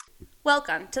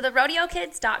Welcome to the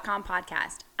RodeoKids.com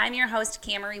podcast. I'm your host,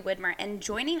 Camry Widmer, and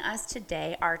joining us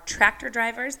today are tractor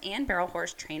drivers and barrel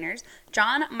horse trainers,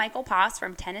 John Michael Poss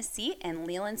from Tennessee and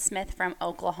Leland Smith from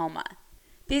Oklahoma.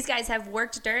 These guys have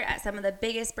worked dirt at some of the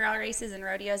biggest barrel races and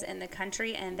rodeos in the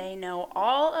country, and they know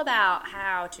all about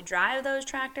how to drive those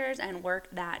tractors and work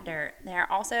that dirt.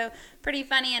 They're also pretty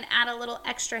funny and add a little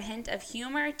extra hint of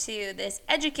humor to this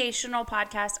educational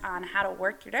podcast on how to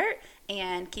work your dirt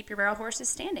and keep your barrel horses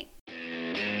standing.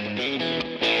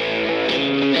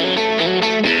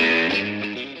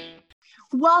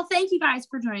 Well, thank you guys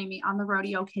for joining me on the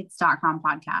RodeoKids.com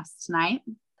podcast tonight.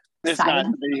 It's nice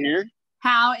to be here.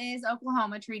 How is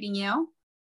Oklahoma treating you?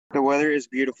 The weather is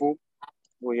beautiful.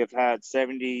 We have had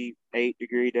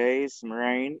 78-degree days, some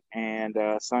rain, and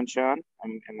sunshine,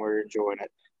 and we're enjoying it.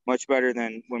 Much better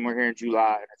than when we're here in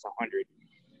July and it's 100.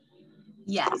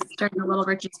 Yes, during the Little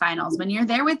Riches Finals, when you're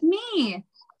there with me.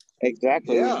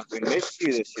 Exactly. Yeah. We missed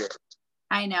you this year.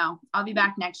 I know. I'll be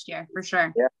back next year for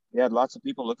sure. Yeah, you had lots of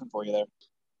people looking for you there.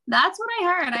 That's what I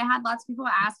heard. I had lots of people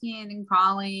asking and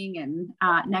calling, and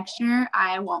next year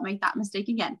I won't make that mistake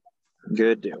again.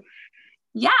 Good deal.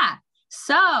 Yeah.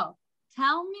 So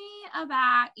tell me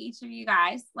about each of you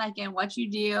guys, like in what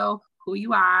you do, who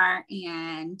you are,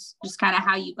 and just kind of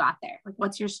how you got there. Like,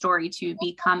 what's your story to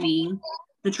becoming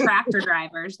the tractor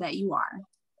drivers that you are?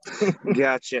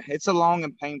 Gotcha. It's a long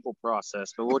and painful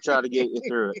process, but we'll try to get you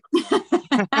through it.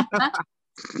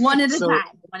 One at a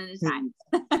time.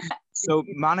 So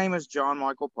my name is John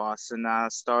Michael Poss, and I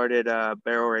started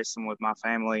barrel racing with my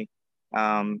family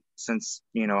since,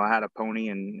 I had a pony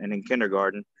and in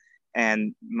kindergarten.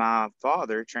 And my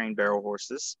father trained barrel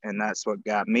horses, and that's what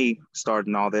got me started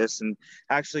in all this, and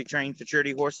actually trained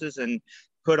futurity horses and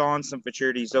put on some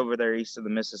futurities over there east of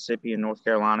the Mississippi in North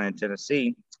Carolina and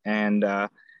Tennessee. And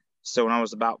so when I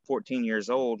was about 14 years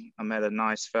old, I met a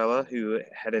nice fella who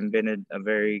had invented a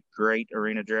very great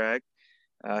arena drag.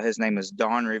 His name is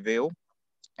Don Reveal,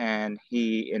 and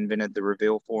he invented the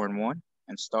Reveal 4-in-1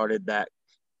 and started that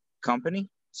company.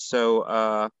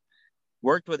 So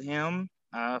worked with him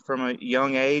from a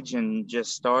young age and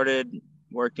just started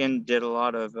working, did a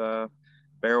lot of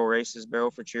barrel races,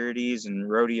 barrel futurities, and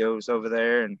rodeos over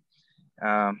there. And,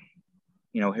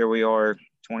 here we are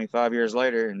 25 years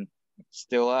later and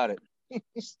still at it.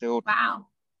 Still. Wow.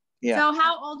 Yeah. So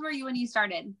how old were you when you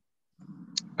started?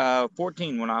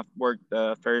 14 when I worked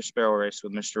the first barrel race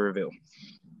with Mr. Reveal.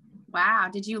 Wow.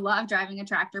 Did you love driving a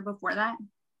tractor before that?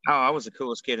 Oh, I was the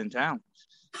coolest kid in town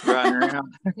riding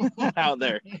around out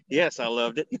there. Yes, I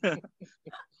loved it.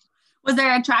 Was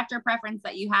there a tractor preference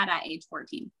that you had at age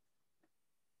 14?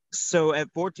 So at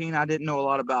 14, I didn't know a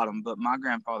lot about them, but my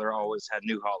grandfather always had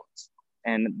New Hollands,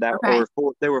 and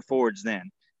they were Fords then.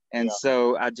 And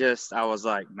so I was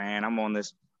like, man, I'm on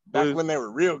this. Back when they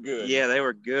were real good. Yeah, they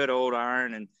were good old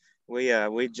iron, and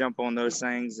we jump on those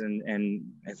things. And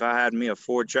if I had me a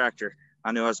Ford tractor,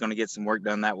 I knew I was going to get some work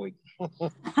done that week.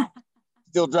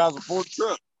 Still drives a Ford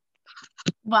truck.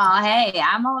 Well, hey,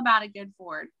 I'm all about a good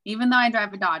Ford, even though I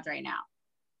drive a Dodge right now.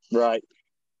 Right.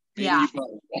 Yeah.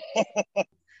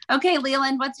 Okay,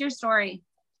 Leland, what's your story?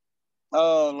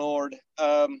 Oh, Lord.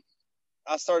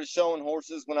 I started showing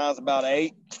horses when I was about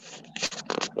 8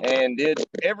 and did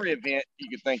every event you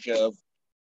could think of.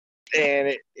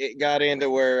 And it got into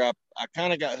where I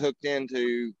kind of got hooked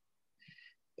into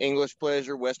English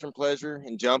pleasure, Western pleasure,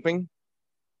 and jumping.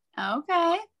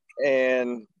 Okay.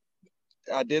 And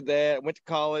I did that, went to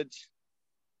college,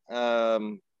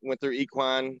 went through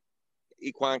equine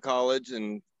college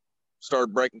and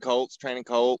started breaking colts, training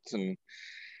colts. And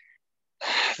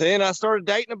then I started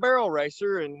dating a barrel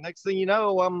racer. And next thing you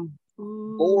know, I'm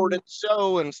bored at the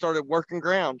show and started working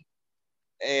ground.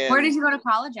 And where did you go to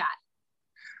college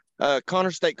at?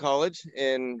 Connors State College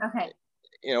in,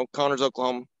 Connors,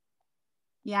 Oklahoma.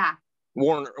 Yeah.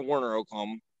 Warner,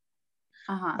 Oklahoma.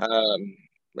 Uh-huh.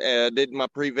 Did my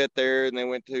pre-vet there, and then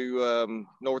went to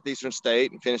Northeastern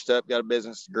State and finished up, got a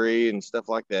business degree and stuff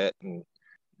like that. And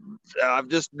I've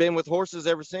just been with horses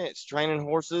ever since, training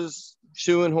horses,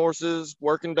 shoeing horses,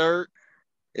 working dirt.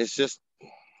 It's just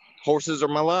horses are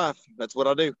my life. That's what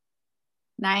I do.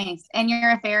 Nice. And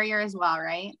you're a farrier as well,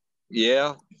 right?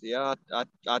 Yeah.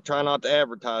 I try not to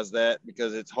advertise that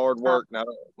because it's hard work. And I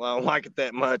don't like it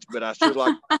that much, but I sure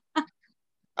like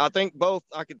I think both,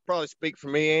 I could probably speak for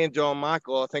me and John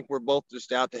Michael. I think we're both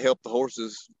just out to help the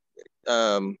horses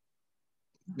do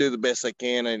the best they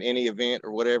can in any event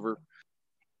or whatever,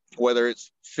 whether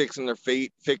it's fixing their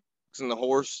feet, fixing the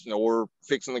horse, or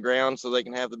fixing the ground so they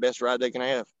can have the best ride they can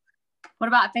have. What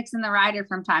about fixing the rider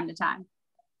from time to time?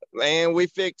 Man, we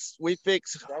fix.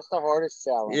 That's the hardest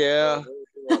challenge. Yeah.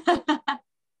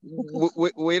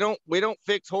 we don't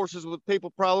fix horses with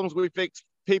people problems. We fix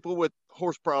people with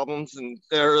horse problems, and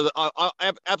they're the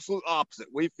absolute opposite.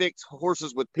 We fix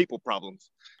horses with people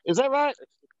problems. Is that right?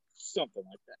 Something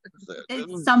like that.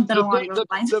 It's something along those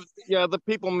lines. The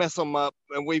people mess them up,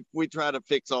 and we try to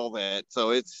fix all that.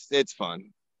 So it's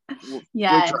fun.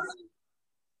 Yes.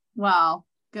 Well,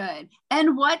 good.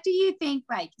 And what do you think,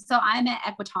 like, so I'm at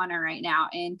Equitana right now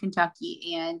in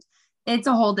Kentucky, and it's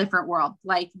a whole different world,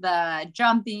 like the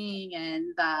jumping and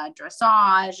the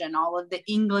dressage and all of the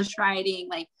English riding.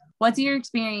 Like, what's your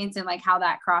experience in like how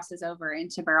that crosses over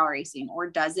into barrel racing, or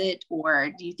does it,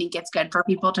 or do you think it's good for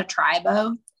people to try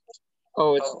both?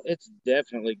 Oh, it's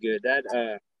definitely good.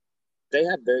 That they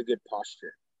have very good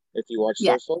posture if you watch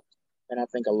those folks, and I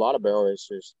think a lot of barrel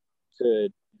racers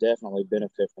could definitely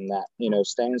benefit from that. You know,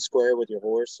 staying square with your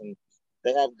horse, and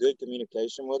they have good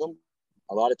communication with them.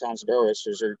 A lot of times barrel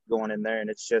racers are going in there and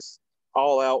it's just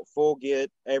all out, full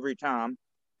get every time.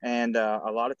 And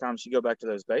a lot of times you go back to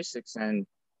those basics and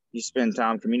you spend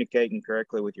time communicating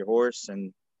correctly with your horse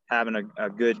and having a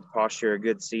good posture, a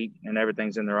good seat, and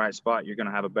everything's in the right spot. You're going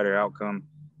to have a better outcome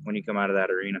when you come out of that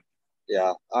arena.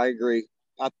 Yeah, I agree.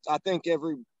 I think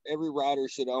every rider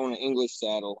should own an English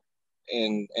saddle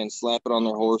and slap it on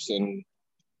their horse and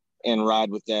ride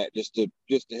with that just to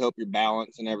help your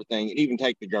balance and everything, and even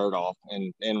take the gird off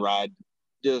and ride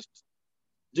just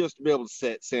to be able to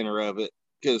set center of it,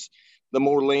 because the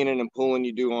more leaning and pulling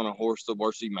you do on a horse, the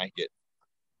worse you make it.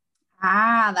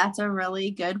 That's a really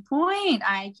good point.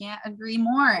 I can't agree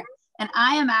more. And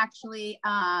I am actually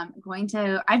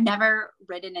I've never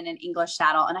ridden in an English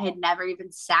saddle, and I had never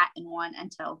even sat in one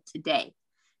until today.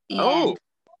 And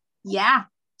yep.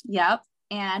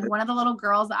 And one of the little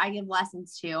girls that I give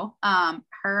lessons to,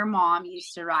 her mom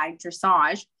used to ride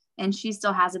dressage, and she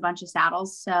still has a bunch of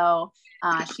saddles. So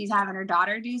she's having her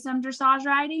daughter do some dressage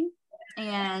riding,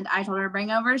 and I told her to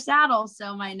bring over a saddle.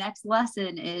 So my next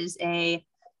lesson is a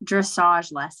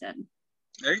dressage lesson.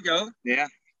 There you go. Yeah.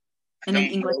 In an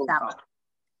English saddle.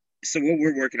 So what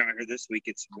we're working on here this week,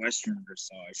 it's Western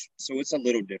dressage. So it's a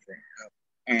little different.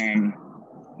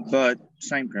 But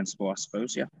same principle, I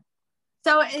suppose. Yeah.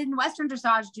 So in Western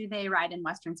dressage, do they ride in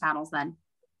Western saddles then?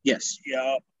 Yes.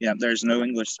 Yeah. There's no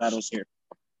English saddles here.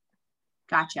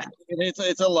 Gotcha.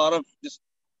 It's a lot of just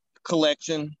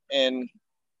collection and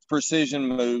precision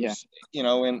moves,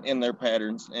 in their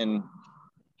patterns.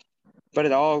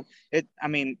 But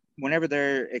whenever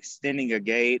they're extending a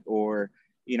gait or,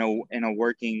 in a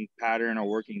working pattern or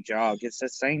working jog, it's the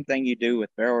same thing you do with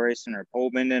barrel racing or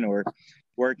pole bending or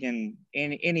working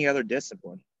in any other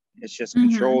discipline. It's just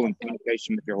control and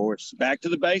communication with your horse. Back to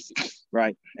the basics.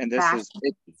 Right. And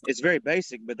it's very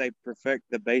basic, but they perfect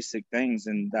the basic things,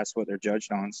 and that's what they're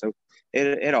judged on. So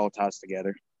it all ties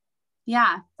together.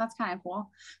 Yeah, that's kind of cool.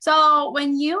 So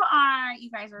when you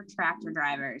guys are tractor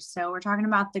drivers, so we're talking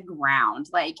about the ground,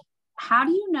 like, how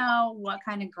do you know what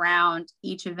kind of ground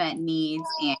each event needs?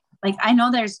 And like, I know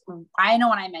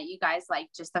when I met you guys, like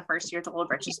just the first year at the Old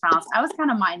Richards Palace, I was kind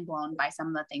of mind blown by some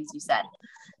of the things you said.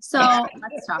 So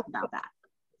let's talk about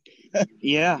that.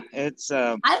 Yeah, it's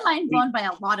I'm mind blown by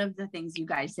a lot of the things you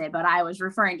guys say, but I was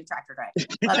referring to tractor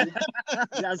driving.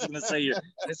 I was going to say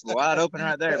it's wide open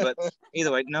right there, but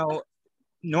either way, no.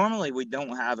 Normally, we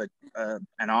don't have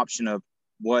an option of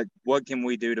what can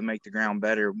we do to make the ground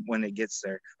better when it gets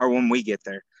there or when we get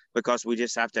there, because we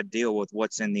just have to deal with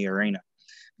what's in the arena.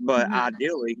 But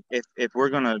ideally, if we're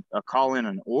going to call in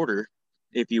an order,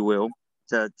 if you will,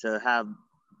 to have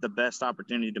the best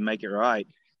opportunity to make it right,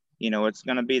 it's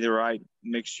going to be the right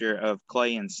mixture of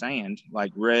clay and sand.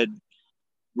 Like red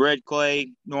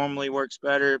clay normally works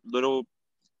better.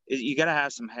 You got to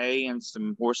have some hay and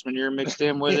some horse manure mixed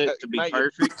in with it to be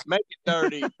perfect. Make it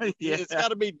dirty. Yeah. It's got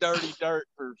to be dirty dirt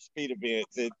for speed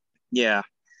events.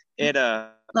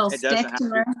 Little stick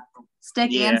to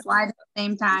stick and slide at the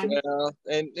same time. Yeah,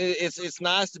 and it's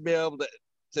nice to be able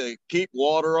to keep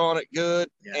water on it good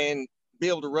and be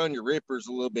able to run your rippers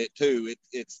a little bit too.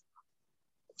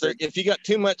 So if you got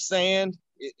too much sand,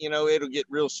 it'll get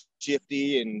real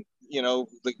shifty, and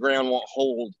the ground won't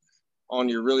hold on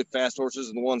your really fast horses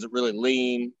and the ones that really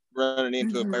lean running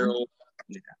into a barrel.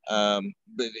 But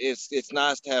it's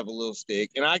nice to have a little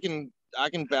stick, and I can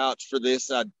vouch for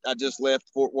this. I just left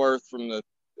Fort Worth from the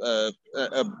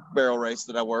a barrel race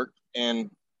that I worked, and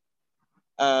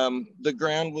the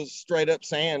ground was straight up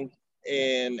sand.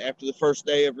 And after the first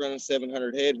day of running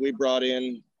 700 head, we brought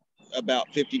in about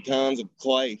 50 tons of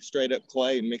clay, straight up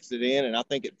clay, and mixed it in, and I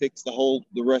think it fixed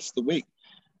the rest of the week.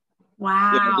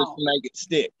 Wow! Just to make it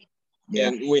stick. Yeah.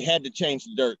 And we had to change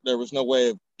the dirt. There was no way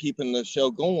of keeping the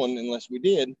show going unless we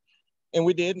did. And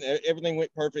we did. And everything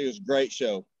went perfect. It was a great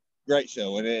show. great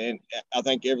show, and I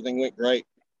think everything went great.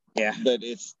 Yeah, but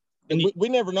we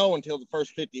never know until the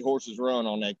first 50 horses run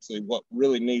on actually what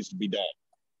really needs to be done.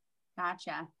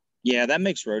 Gotcha. Yeah, that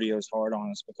makes rodeos hard on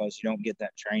us because you don't get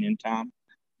that training time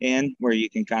in where you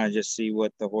can kind of just see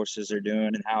what the horses are doing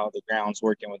and how the ground's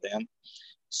working with them.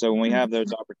 So when we have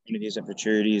those opportunities at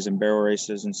futurities and barrel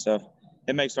races and stuff,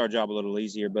 it makes our job a little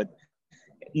easier. But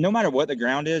no matter what the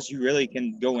ground is, you really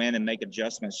can go in and make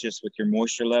adjustments just with your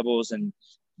moisture levels and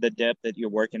the depth that you're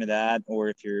working it at, or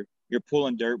if you're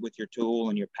pulling dirt with your tool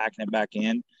and you're packing it back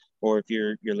in, or if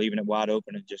you're leaving it wide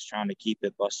open and just trying to keep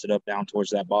it busted up down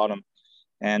towards that bottom.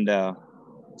 And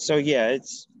so yeah,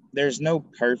 there's no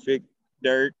perfect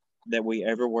dirt that we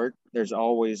ever work. There's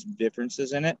always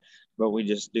differences in it, but we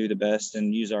just do the best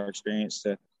and use our experience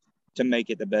to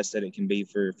make it the best that it can be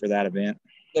for that event.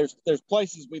 There's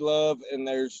places we love and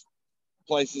there's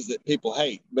places that people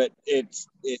hate, but it's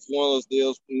one of those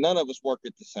deals. None of us work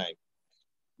it the same.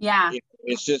 Yeah.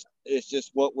 It's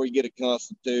just what we get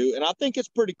accustomed to. And I think it's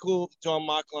pretty cool that John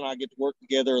Michael and I get to work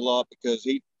together a lot because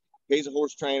he's a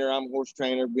horse trainer. I'm a horse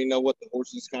trainer. We know what the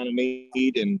horses kind of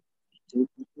need, and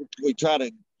we try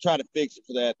to fix it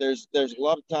for that. There's a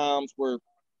lot of times where,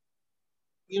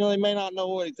 they may not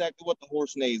know exactly what the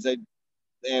horse needs. And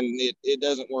it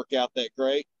doesn't work out that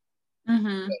great.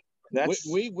 Mm-hmm.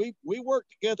 We work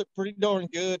together pretty darn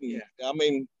good. And, I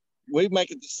mean, we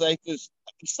make it safe is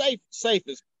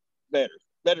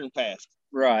better than fast.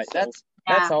 Right. So,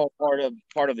 that's all part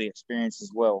of the experience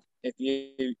as well. If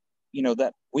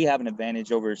that we have an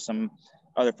advantage over some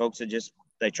other folks that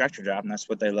they tractor drive and that's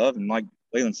what they love. And like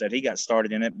Leland said, he got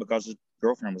started in it because his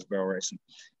girlfriend was barrel racing.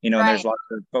 Right. There's lots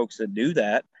of folks that do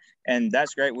that. And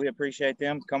that's great. We appreciate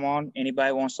them. Come on.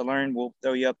 Anybody wants to learn, we'll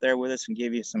throw you up there with us and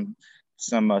give you some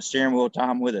steering wheel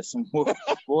time with us. And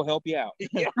we'll help you out.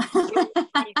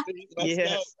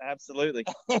 Yes, absolutely.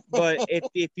 But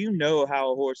if you know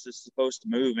how a horse is supposed to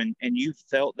move and you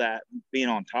felt that being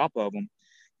on top of them,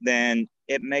 then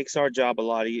it makes our job a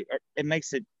lot easier. It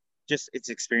makes it just its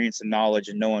experience and knowledge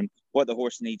and knowing what the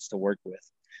horse needs to work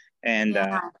with. And,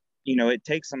 it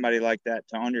takes somebody like that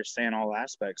to understand all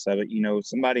aspects of it.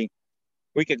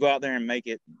 We could go out there and make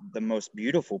it the most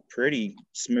beautiful, pretty,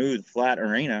 smooth, flat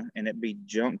arena and it'd be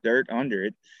junk dirt under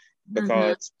it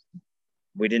because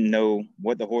we didn't know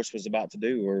what the horse was about to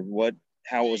do or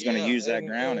how it was going to use that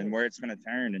ground and where it's going to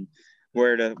turn and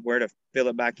where to fill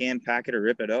it back in, pack it or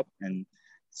rip it up. And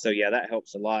so, that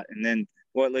helps a lot. And then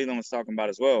what Leland was talking about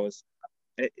as well is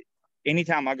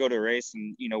anytime I go to a race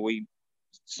and,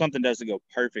 something doesn't go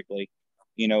perfectly,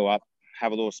 I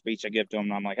have a little speech I give to them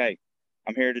and I'm like, hey,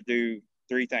 I'm here to do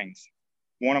 3 things.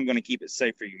 1, I'm going to keep it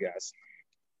safe for you guys.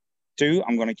 2,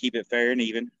 I'm going to keep it fair and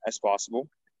even as possible.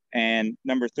 And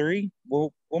number 3,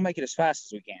 we'll make it as fast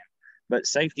as we can. But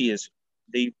safety is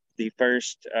the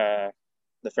first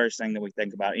thing that we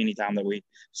think about anytime that we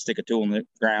stick a tool in the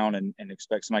ground and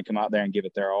expect somebody to come out there and give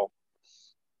it their all.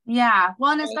 Yeah.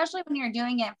 Well, and especially when you're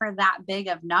doing it for that big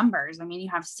of numbers. I mean, you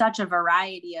have such a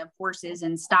variety of horses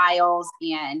and styles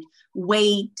and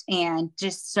weight and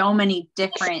just so many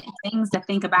different things to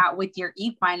think about with your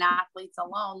equine athletes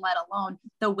alone, let alone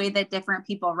the way that different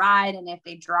people ride and if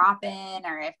they drop in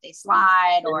or if they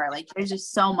slide or there's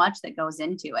just so much that goes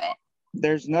into it.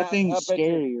 There's nothing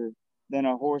scarier than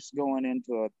a horse going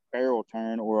into a barrel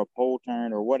turn or a pole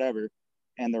turn or whatever.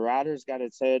 And the rider's got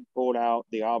its head pulled out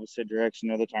the opposite direction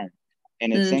of the turn.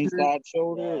 And its inside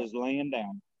shoulder is laying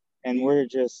down. And we're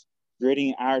just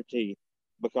gritting our teeth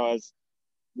because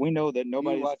we know that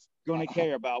nobody's going to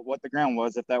care about what the ground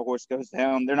was if that horse goes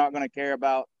down. They're not going to care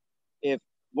about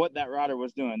what that rider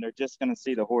was doing. They're just going to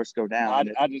see the horse go down.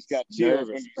 I just got chills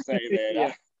when you say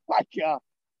that. My God.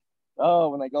 Oh,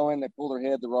 when they go in, they pull their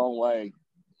head the wrong way.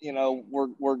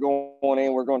 We're going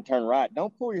in, we're going to turn right.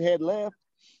 Don't pull your head left.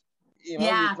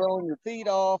 You're throwing your feet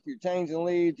off, you're changing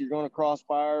leads, you're going to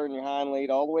crossfire in your hind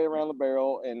lead all the way around the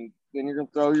barrel, and then you're going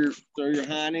to throw your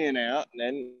hind end out, and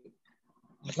then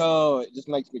it just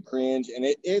makes me cringe. And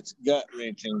it's gut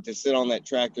wrenching to sit on that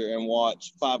tractor and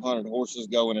watch 500 horses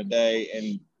go in a day,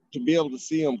 and to be able to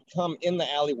see them come in the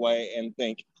alleyway and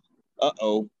think,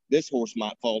 uh-oh, this horse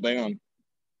might fall down.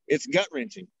 It's gut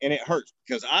wrenching and it hurts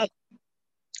because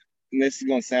and this is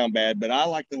going to sound bad, but I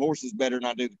like the horses better than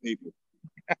I do the people.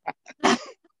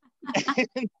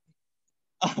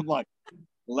 I'm like,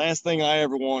 the last thing I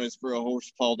ever want is for a horse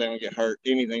to fall down and get hurt,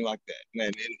 anything like that.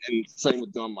 And same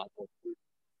with John Michael.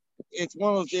 It's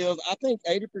one of those deals. I think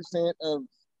 80%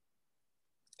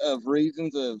 of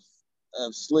reasons of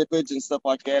slippage and stuff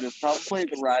like that is probably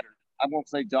the rider. I won't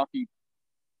say jockey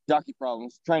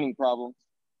problems, training problems.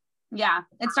 Yeah,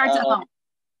 it starts at home.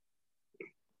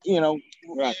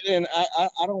 Right. And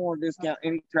I don't want to discount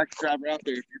any tractor driver out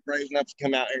there. If you're brave enough to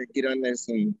come out here and get on this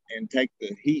and take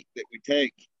the heat that we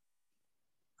take,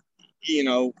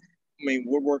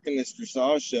 we're working this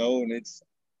dressage show, and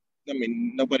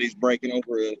nobody's breaking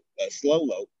over a slow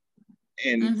lope,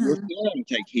 and we're still going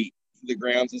to take heat. The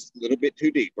ground's a little bit too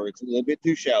deep, or it's a little bit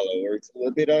too shallow, or it's a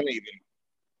little bit uneven.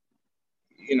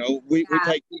 We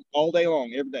take heat all day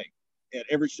long, every day, at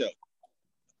every show.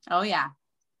 Oh, yeah.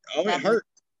 Oh, it hurts.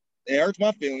 It hurts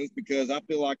my feelings because I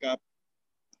feel like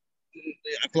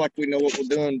we know what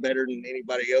we're doing better than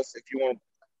anybody else. If you want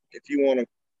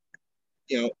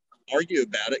to, argue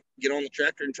about it, get on the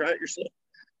tractor and try it yourself.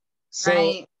 So,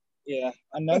 right. Yeah,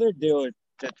 another deal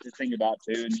to think about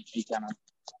too, and he kind of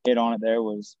hit on it there,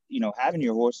 was, having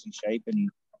your horse in shape and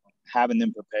having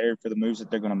them prepared for the moves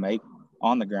that they're going to make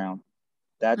on the ground.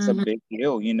 That's a big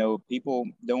deal. People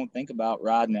don't think about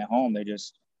riding at home.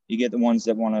 You get the ones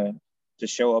that want to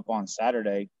show up on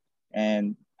Saturday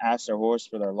and ask their horse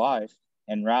for their life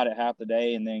and ride it half the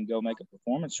day and then go make a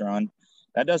performance run.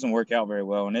 That doesn't work out very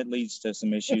well, and it leads to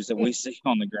some issues that we see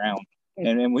on the ground.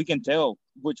 And we can tell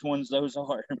which ones those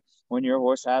are when your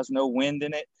horse has no wind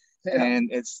in it and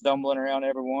it's stumbling around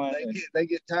everyone. They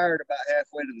get tired about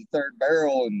halfway to the third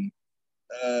barrel, and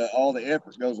all the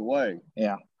effort goes away.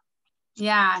 Yeah.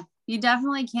 Yeah. You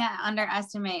definitely can't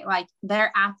underestimate, like,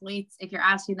 they're athletes. If you're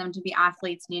asking them to be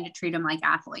athletes, you need to treat them like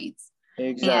athletes.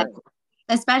 Exactly.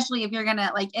 And especially if you're going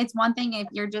to, it's one thing if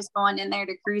you're just going in there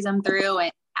to cruise them through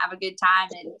and have a good time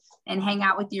and hang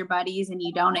out with your buddies and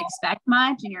you don't expect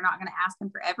much and you're not going to ask them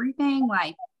for everything.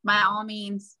 Like, by all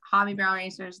means, hobby barrel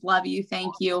racers, love you.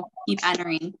 Thank you. Keep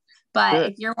entering.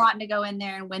 But if you're wanting to go in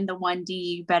there and win the 1D,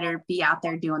 you better be out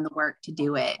there doing the work to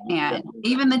do it. And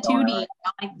even the 2D,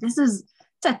 it's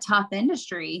a tough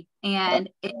industry, and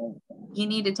you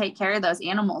need to take care of those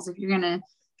animals. If you're going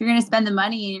to spend the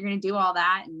money and you're going to do all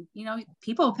that, and,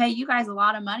 people pay you guys a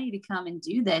lot of money to come and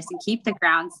do this and keep the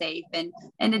ground safe and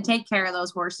to take care of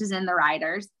those horses and the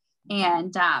riders.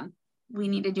 And, we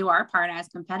need to do our part as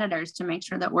competitors to make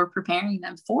sure that we're preparing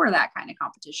them for that kind of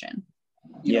competition.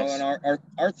 And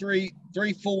our 3,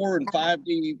 4, and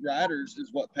 5D riders is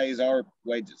what pays our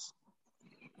wages.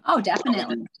 Oh,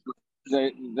 definitely.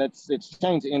 It's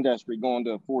changed the industry going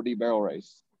to a 4D barrel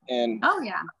race, and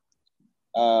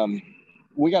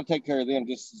we got to take care of them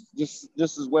just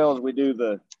as well as we do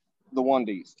the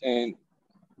 1Ds.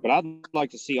 But I'd like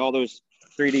to see all those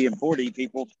 3D and 4D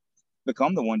people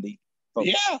become the 1D folks.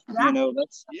 Yeah.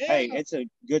 Hey, it's a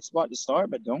good spot to start,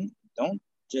 but don't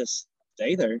just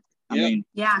stay there. That's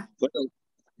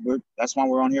why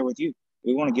we're on here with you.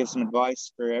 We want to give some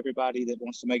advice for everybody that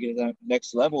wants to make it to the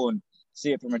next level and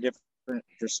see it from a different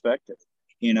perspective.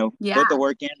 Put the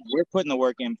work in. We're putting the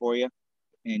work in for you,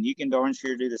 and you can darn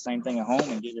sure do the same thing at home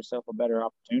and give yourself a better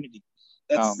opportunity.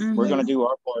 We're going to do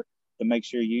our part to make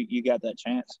sure you got that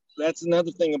chance. That's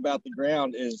another thing about the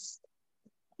ground is,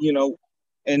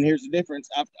 and here's the difference.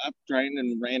 I've trained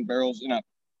and ran barrels, and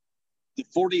the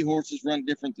 4D horses run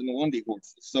different than the 1D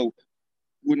horses. So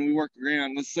when we work the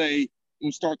ground, let's say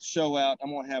we start the show out,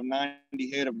 I'm going to have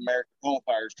 90 head of American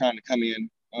qualifiers trying to come in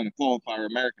on a qualifier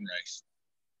American race.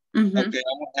 Okay, I'm going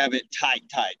to have it tight,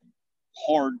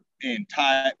 hard and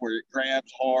tight, where it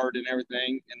grabs hard and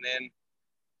everything. And then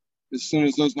as soon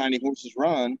as those 90 horses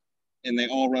run, and they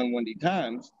all run 1D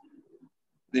times,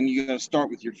 then you got to start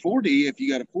with your 4D. If you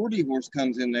got a 4D horse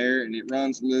comes in there and it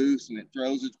runs loose and it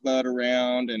throws its butt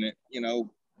around and it, in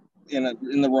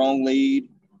the wrong lead,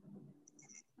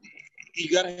 you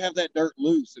got to have that dirt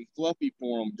loose and fluffy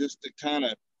for them, just to kind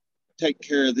of take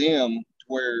care of them, to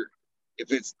where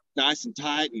if it's nice and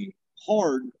tight and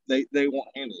hard, they won't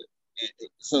handle it.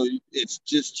 So it's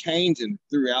just changing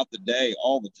throughout the day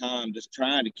all the time, just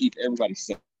trying to keep everybody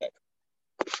safe.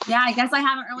 Yeah, I guess I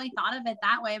haven't really thought of it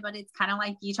that way, but it's kind of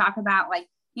like you talk about,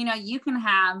 you can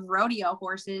have rodeo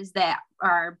horses that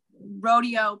are pro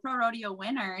rodeo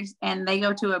winners, and they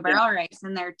go to a barrel race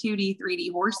and they're 2D,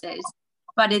 3D horses.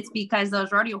 But it's because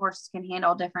those rodeo horses can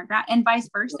handle different ground, and vice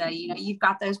versa. You've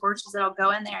got those horses that'll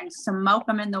go in there and smoke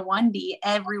them in the 1D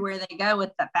everywhere they go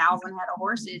with 1,000 head of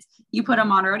horses. You put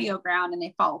them on rodeo ground and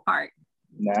they fall apart.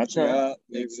 That's right.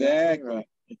 Exactly.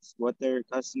 It's what they're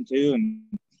accustomed to, and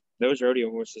those rodeo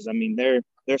horses, they're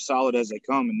solid as they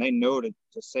come, and they know to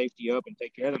safety up and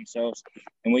take care of themselves.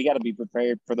 And we got to be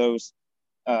prepared for those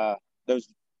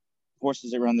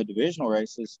horses that run the divisional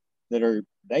races that are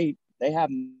they have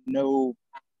no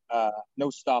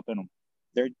stop in them.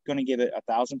 They're going to give it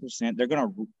 1,000%. They're going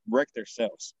to wreck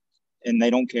themselves, and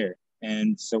they don't care.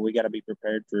 And so we got to be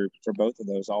prepared for both of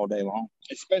those all day long.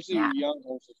 Especially your young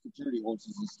horses, security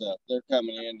horses and stuff. They're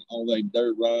coming in all day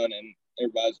dirt run,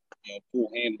 everybody's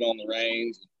full-handed on the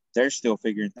reins. They're still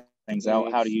figuring things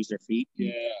out, how to use their feet,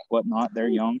 and whatnot. They're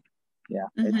young. Yeah,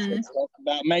 it's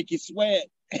about make you sweat.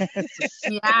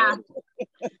 Yeah.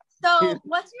 So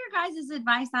what's your guys'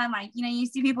 advice on, like, you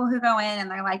see people who go in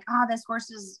and they're like, oh, this horse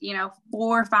is,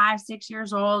 4, 5, 6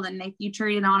 years old, and if you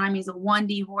treated on him, he's a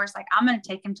 1D horse. Like, I'm going to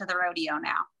take him to the rodeo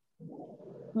now.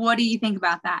 What do you think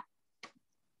about that?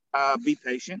 Be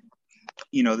patient.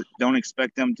 Don't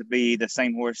expect them to be the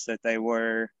same horse that they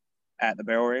were at the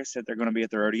barrel race that they're going to be at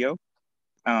the rodeo.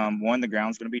 One, the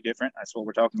ground's going to be different. That's what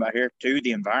we're talking about here. 2,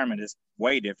 the environment is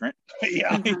way different.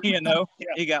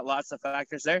 You got lots of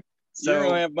factors there. So you're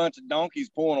going to have a bunch of donkeys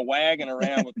pulling a wagon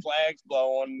around with flags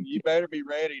blowing. You better be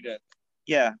ready to.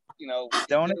 Yeah.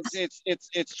 Don't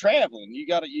it's traveling. You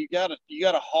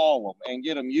gotta haul them and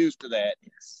get them used to that.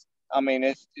 Yes. I mean,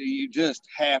 you just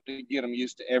have to get them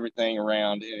used to everything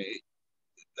around.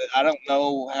 I don't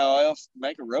know how else to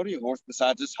make a rodeo horse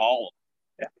besides just haul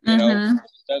them. Yeah. It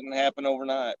doesn't happen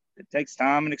overnight. It takes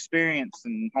time and experience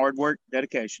and hard work,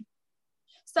 dedication.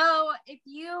 So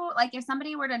if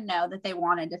somebody were to know that they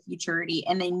wanted a futurity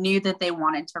and they knew that they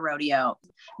wanted to rodeo,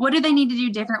 what do they need to do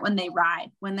different when they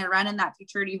ride, when they're running that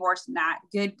futurity horse in that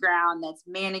good ground, that's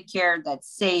manicured,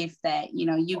 that's safe, that,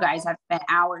 you guys have spent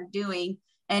hours doing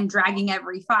and dragging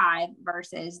every 5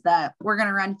 versus we're going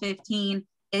to run 15.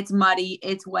 It's muddy.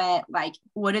 It's wet. Like,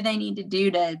 what do they need to do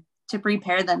to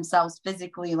prepare themselves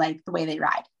physically, like the way they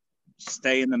ride?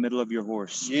 Stay in the middle of your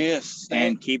horse. Yes.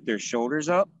 And keep their shoulders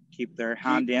up. Keep their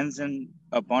hind ends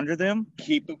up under them.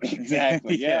 Keep them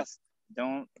exactly. Yes.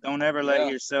 Don't ever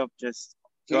let yourself just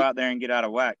go out there and get out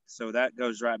of whack. So that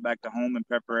goes right back to home and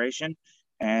preparation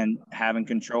and having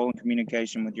control and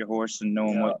communication with your horse and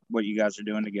knowing what you guys are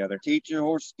doing together. Teach your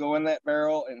horse to go in that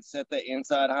barrel and set that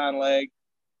inside hind leg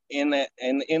in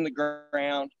the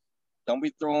ground. Don't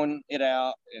be throwing it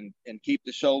out, and keep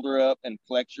the shoulder up and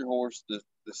flex your horse the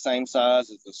same size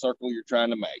as the circle you're trying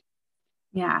to make.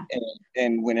 Yeah.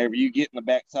 And whenever you get in the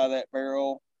backside of that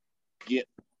barrel, get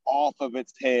off of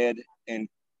its head and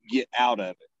get out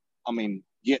of it. I mean,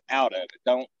 get out of it.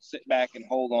 Don't sit back and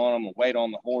hold on them and wait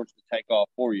on the horse to take off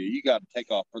for you. You got to take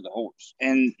off for the horse.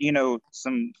 And,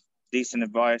 some decent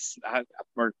advice,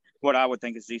 or what I would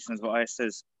think is decent advice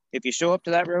is, if you show up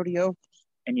to that rodeo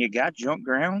and you got junk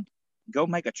ground, go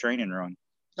make a training run.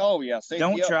 Oh, yeah.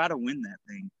 Don't try to win that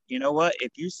thing. You know what?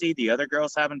 If you see the other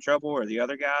girls having trouble or the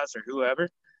other guys or whoever,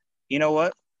 you know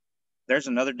what? There's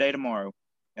another day tomorrow,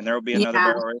 and there will be another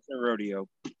barrel race or rodeo.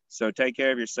 So take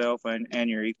care of yourself and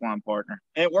your equine partner.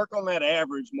 And work on that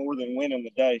average more than winning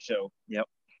the day show. Yep.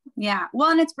 Yeah.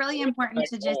 Well, and it's really important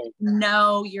to just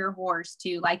know your horse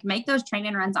too. Like, make those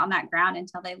training runs on that ground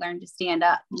until they learn to stand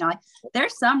up. Like,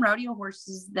 there's some rodeo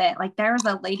horses that, like, there was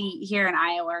a lady here in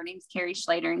Iowa, her name's Carrie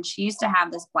Schlater, and she used to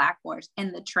have this black horse,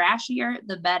 and the trashier,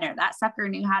 the better. That sucker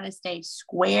knew how to stay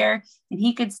square, and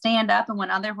he could stand up. And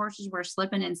when other horses were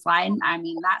slipping and sliding, I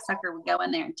mean, that sucker would go in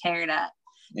there and tear it up.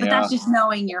 But that's just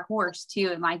knowing your horse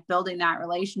too, and like building that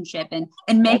relationship and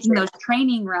making those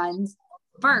training runs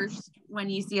first when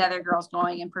you see other girls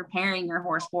going, and preparing your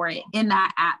horse for it in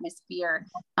that atmosphere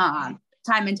time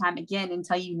and time again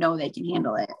until you know they can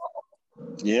handle it.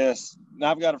 Yes.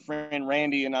 I've got a friend,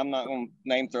 Randy, and I'm not going to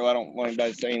name throw. I don't want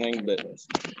anybody to say anything, but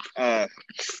okay.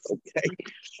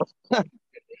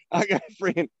 I got a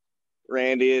friend,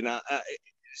 Randy, and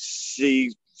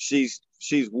she's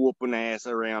whooping ass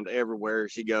around everywhere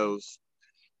she goes.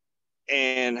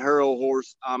 And her old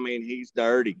horse, I mean, he's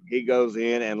dirty. He goes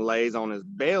in and lays on his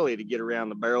belly to get around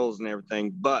the barrels and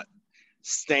everything, but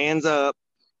stands up,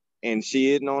 and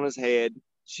she isn't on his head.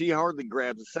 She hardly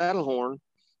grabs a saddle horn.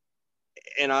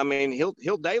 And I mean,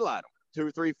 he'll daylight him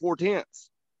 2, 3, 4 tenths.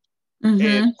 Mm-hmm.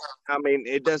 And I mean,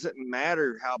 it doesn't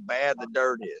matter how bad the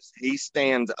dirt is. He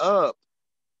stands up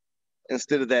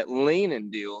instead of that leaning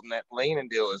deal. And that leaning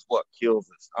deal is what kills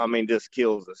us. I mean, just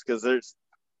kills us, because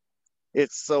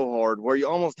it's so hard where you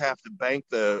almost have to bank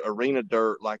the arena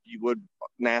dirt like you would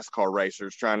NASCAR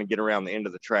racers trying to get around the end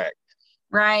of the track.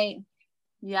 Right.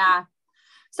 Yeah.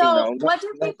 So what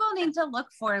do people need to look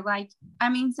for? Like, I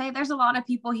mean, say there's a lot of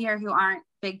people here who aren't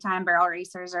big time barrel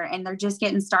racers, and they're just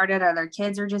getting started, or their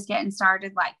kids are just getting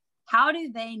started. Like, how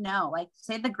do they know? Like,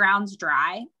 say the ground's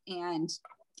dry and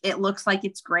it looks like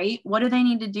it's great. What do they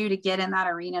need to do to get in that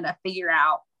arena to figure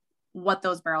out what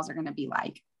those barrels are going to be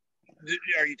like?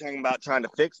 Are you talking about trying to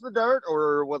fix the dirt,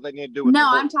 or what they need to do with No,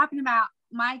 I'm talking about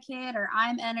my kid, or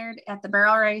I'm entered at the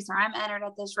barrel race, or I'm entered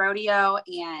at this rodeo,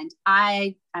 and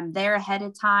I'm there ahead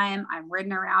of time. I'm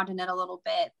ridden around in it a little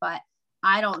bit, but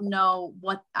I don't know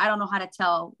how to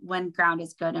tell when ground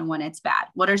is good and when it's bad.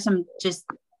 What are some just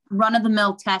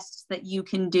run-of-the-mill tests that you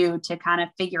can do to kind of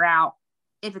figure out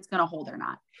if it's going to hold or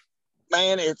not?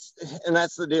 Man, and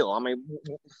that's the deal. I mean,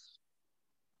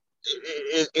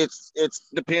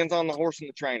 it's depends on the horse and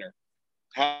the trainer,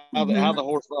 how the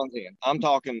horse runs in. I'm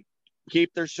talking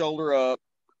keep their shoulder up,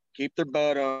 keep their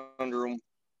butt under them.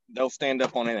 They'll stand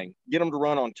up on anything. Get them to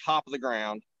run on top of the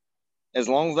ground. As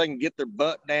long as they can get their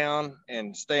butt down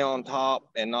and stay on top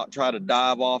and not try to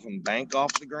dive off and bank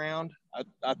off the ground,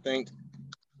 I think.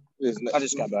 I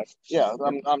just got back. Yeah,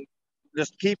 I'm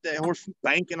just keep that horse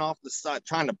banking off the side,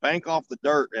 trying to bank off the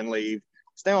dirt and leave.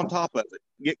 Stay on top of it.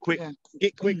 Get quick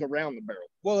around the barrel.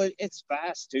 Well, it's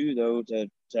fast too, though, to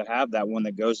have that one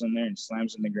that goes in there and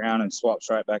slams in the ground and swaps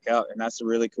right back out, and that's a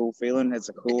really cool feeling. It's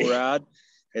a cool ride.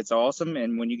 It's awesome,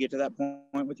 and when you get to that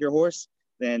point with your horse,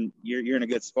 then you're in a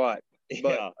good spot.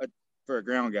 But for a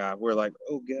ground guy, we're like,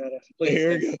 oh god,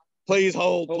 please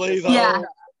hold, please hold. Yeah.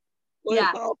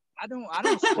 Yeah. I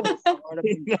don't stress so hard. I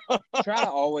mean, try to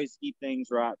always keep things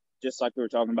right, just like we were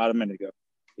talking about a minute ago.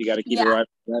 You got to keep it right.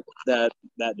 That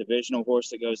divisional horse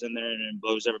that goes in there and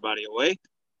blows everybody away,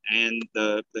 and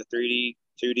the 3D,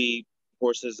 2D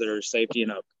horses that are safety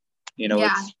and up.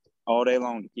 It's all day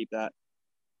long to keep that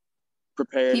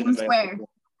prepared. Keep them square.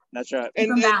 That's right.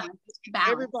 And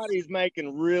everybody's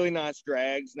making really nice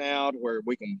drags now to where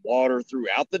we can water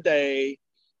throughout the day.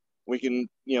 We can,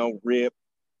 rip,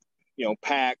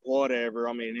 pack, whatever.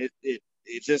 I mean, it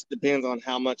just depends on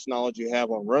how much knowledge you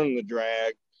have on running the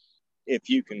drag. If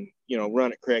you can,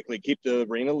 run it correctly, keep the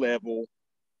arena level,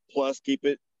 plus keep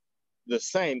it the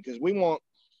same. Because we want,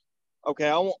 I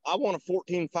want a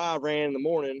 14.5 ran in the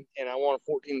morning, and I want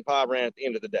a 14.5 ran at the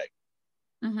end of the day.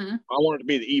 Mm-hmm. I want it to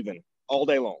be the even all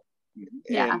day long.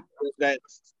 Yeah. And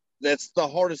that's the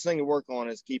hardest thing to work on,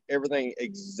 is keep everything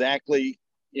exactly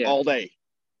all day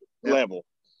level.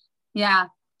 Yeah.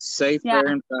 Safe, fair,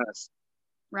 and fast.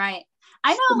 Right.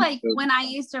 I know, like, when I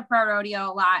used to pro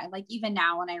rodeo a lot, like even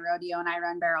now when I rodeo and I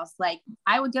run barrels, like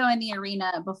I would go in the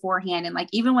arena beforehand, and like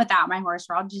even without my horse,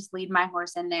 or I'll just lead my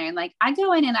horse in there, and like I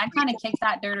go in and I kind of kick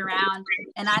that dirt around,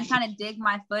 and I kind of dig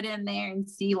my foot in there and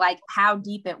see like how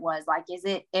deep it was. Like, is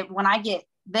it when I get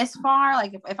this far,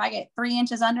 like if I get 3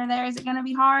 inches under there, is it going to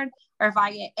be hard? Or if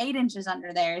I get 8 inches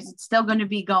under there, is it still going to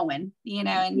be going,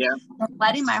 and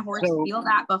letting my horse feel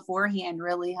that beforehand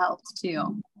really helps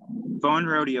too. Fun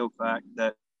rodeo fact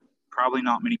that probably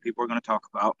not many people are going to talk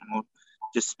about, and we'll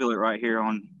just spill it right here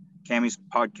on Cammie's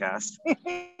podcast.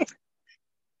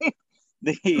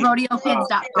 The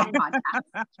RodeoKids.com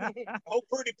podcast. Oh,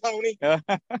 pretty pony.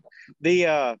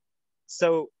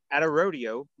 So at a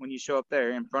rodeo, when you show up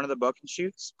there in front of the buck and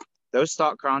shoots, those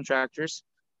stock contractors,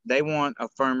 they want a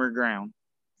firmer ground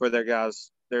for their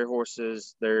guys, their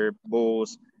horses, their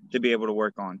bulls to be able to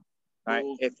work on. Right?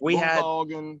 If we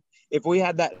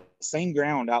had that same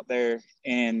ground out there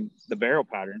in the barrel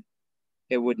pattern,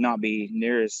 it would not be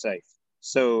near as safe.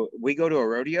 So we go to a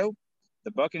rodeo,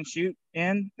 the buck and shoot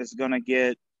end is going to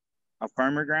get a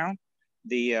firmer ground.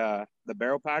 The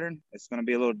barrel pattern, it's going to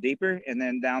be a little deeper, and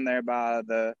then down there by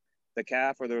the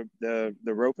calf or the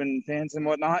roping pins and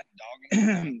whatnot,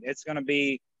 it's going to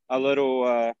be a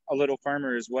little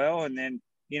firmer as well. And then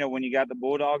when you got the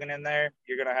bulldogging in there,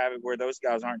 you're going to have it where those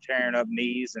guys aren't tearing up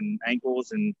knees and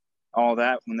ankles and all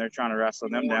that when they're trying to wrestle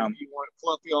them down. You want it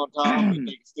fluffy on top, but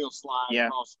they can still slide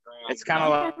across the ground. It's kind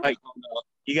of like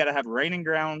you got to have reining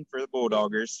ground for the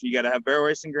bulldoggers. You got to have barrel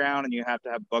racing ground, and you have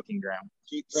to have bucking ground.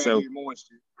 Keep track of your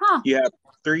moisture. You have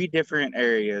 3 different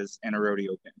areas in a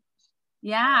rodeo pen.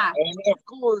 Yeah. And of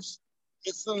course,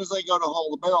 as soon as they go to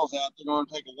haul the barrels out, they're going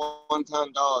to take a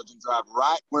 1-ton Dodge and drive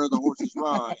right where the horses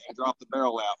run and drop the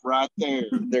barrel out right there.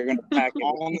 They're going to pack it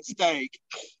on the stake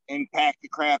and pack the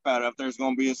crap out of it. There's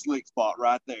going to be a slick spot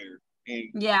right there. And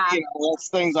that's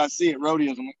things I see at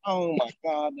rodeos. I'm like, oh my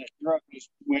God, that truck just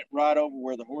went right over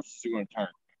where the horses are going to turn.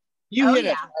 You hit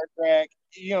a tire track,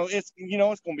 it's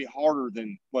going to be harder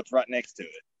than what's right next to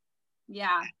it.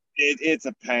 Yeah. It's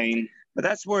a pain. But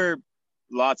that's where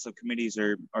lots of committees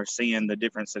are seeing the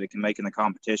difference that it can make in the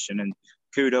competition, and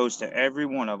kudos to every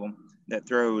one of them that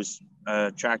throws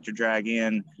a tractor drag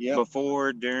in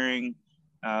before, during,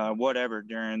 whatever,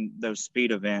 during those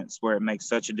speed events where it makes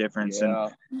such a difference. And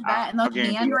those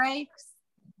hand rakes.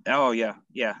 Oh yeah.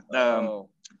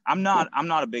 I'm not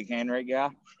a big hand rake guy.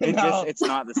 It's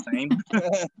not the same.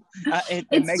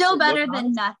 It's still better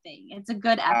than nothing. It's a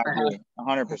good effort.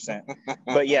 100%.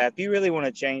 But yeah, if you really want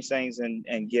to change things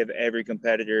and give every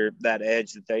competitor that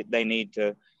edge that they need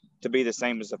to be the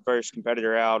same as the first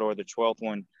competitor out or the 12th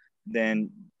one, then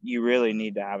you really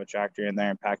need to have a tractor in there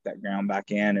and pack that ground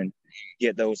back in and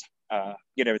get those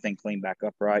get everything cleaned back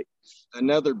up right.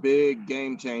 Another big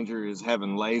game changer is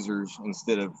having lasers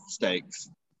instead of stakes.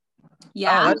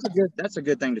 Yeah. Oh, that's a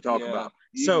good thing to talk about.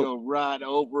 You go right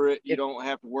over it. You don't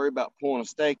have to worry about pulling a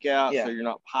stake out, so you're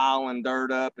not piling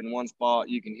dirt up in one spot.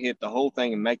 You can hit the whole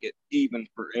thing and make it even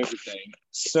for everything.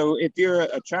 So if you're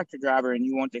a tractor driver and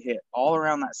you want to hit all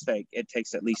around that stake, it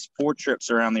takes at least 4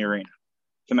 trips around the arena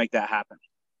to make that happen.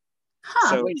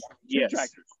 So yes,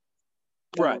 tractors.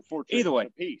 Right. Either way,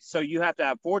 so you have to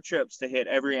have 4 trips to hit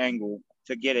every angle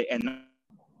to get it, and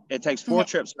it takes 4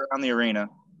 trips around the arena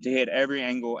to hit every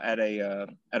angle at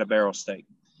a barrel stake.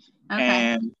 Okay.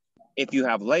 And if you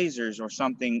have lasers or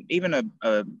something, even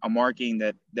a marking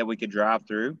that we could drive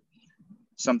through,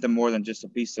 something more than just a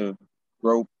piece of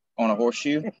rope on a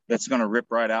horseshoe that's going to rip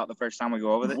right out the first time we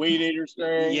go over it. Weed eater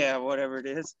string. Yeah, whatever it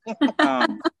is. You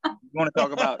want to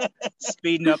talk about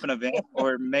speeding up an event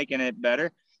or making it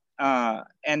better.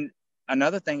 And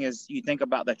another thing is you think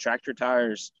about the tractor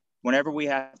tires whenever we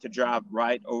have to drive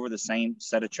right over the same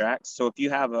set of tracks. So if you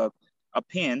have a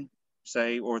pin,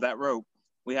 say, or that rope,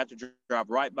 we have to drive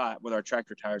right by it with our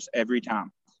tractor tires every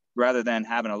time. Rather than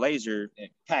having a laser,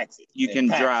 you can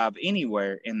drive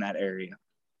anywhere in that area.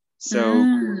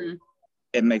 So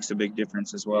it makes a big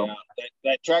difference as well. Yeah,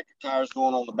 that tractor tire is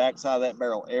going on the backside of that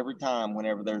barrel every time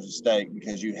whenever there's a stake,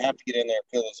 because you have to get in there and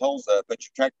fill those holes up, but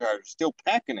your tractor tire is still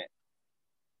packing it.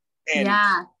 And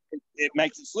it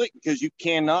makes it slick because you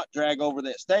cannot drag over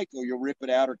that stake or you'll rip it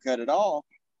out or cut it off.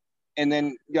 And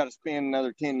then you got to spend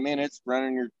another 10 minutes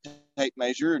running your tape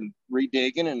measure and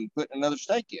redigging and putting another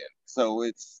stake in. So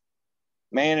it's,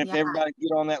 man, if everybody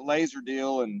get on that laser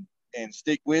deal and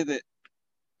stick with it,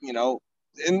 you know.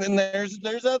 And then there's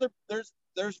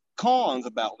cons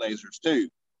about lasers too.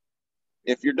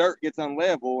 If your dirt gets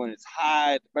unlevel and it's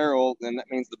high at the barrel, then that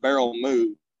means the barrel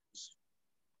moves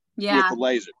with the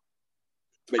laser.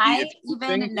 But I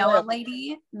even know a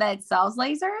lady that sells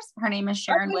lasers. Her name is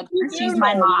Sharon Whitmer. She's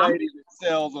my mom. Lady that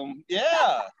sells them.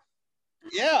 Yeah.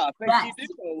 Yeah, I think you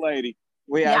do know a lady.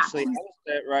 We actually have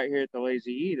that right here at the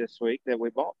Lazy E this week that we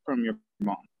bought from your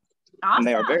mom. Awesome. And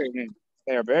they are very new.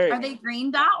 Are they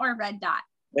green dot or red dot?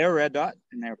 They're red dot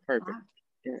and they're perfect. Wow.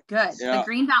 Yeah. Good. Yeah. The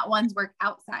green dot ones work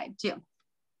outside too.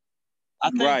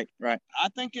 Right. I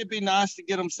think it'd be nice to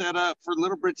get them set up for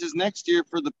Little Britches next year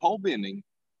for the pole bending.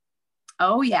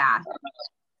 Oh yeah.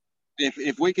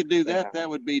 If we could do that, that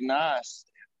would be nice.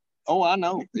 Oh, I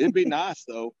know. It'd be nice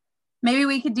though. Maybe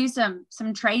we could do some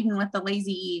trading with the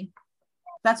Lazy E.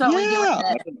 That's what we do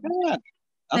with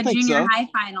the junior high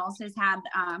finals has had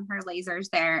her lasers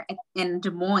there in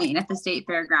Des Moines at the state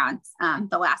fairgrounds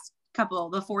the last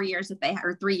the 4 years that they had,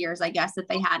 or 3 years, I guess, that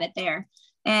they had it there.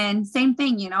 And same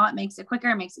thing, you know, it makes it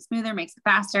quicker, makes it smoother, makes it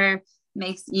faster,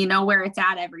 makes, you know, where it's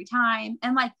at every time.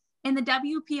 And like in the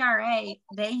WPRA,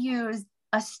 they use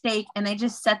a stake and they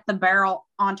just set the barrel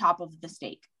on top of the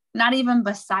stake, not even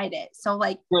beside it. So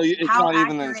like, it's not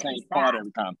even in the same spot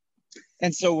every time.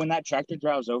 And so when that tractor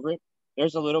drives over it,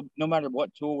 there's a little, no matter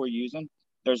what tool we're using,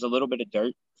 there's a little bit of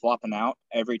dirt flopping out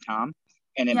every time.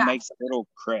 And it makes a little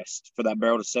crest for that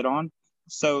barrel to sit on.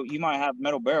 So you might have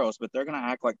metal barrels, but they're going to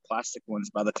act like plastic ones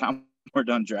by the time we're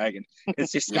done dragging.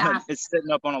 It's just, it's sitting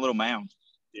up on a little mound.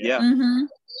 Yeah. Mm-hmm.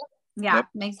 Yeah.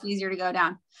 Makes it easier to go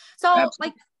down. So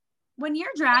like when you're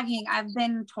dragging, I've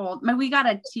been told, we got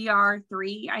a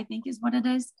TR3, I think is what it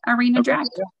is, arena drag.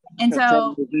 And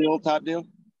so Brazil type deal.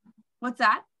 What's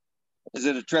that? Is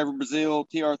it a Trevor Brazil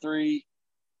TR3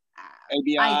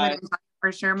 ABI? I couldn't tell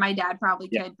for sure. My dad probably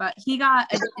could, but he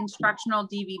got an instructional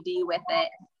DVD with it.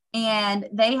 And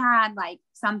they had like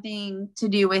something to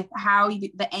do with how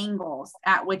the angles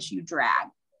at which you drag.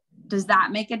 Does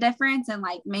that make a difference in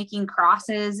like making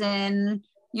crosses in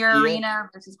your arena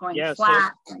versus going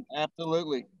flat? So,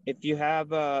 absolutely. If you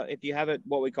have it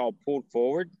what we call pulled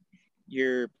forward,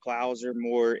 your plows are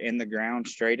more in the ground,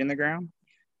 straight in the ground,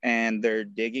 and they're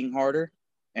digging harder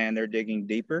and they're digging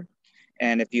deeper.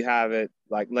 And if you have it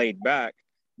like laid back,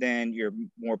 then you're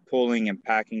more pulling and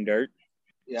packing dirt.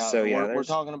 Yeah. So we're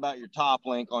talking about your top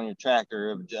link on your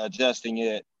tractor, adjusting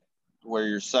it where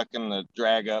you're sucking the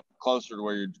drag up closer to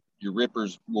where your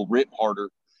rippers will rip harder.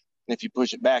 And if you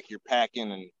push it back, you're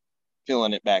packing and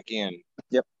filling it back in.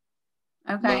 Yep.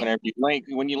 Okay.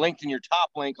 When you lengthen your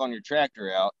top link on your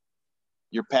tractor out,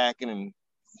 you're packing and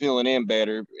filling in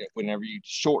better. Whenever you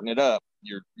shorten it up,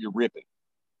 you're ripping.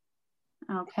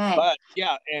 Okay. But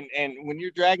and when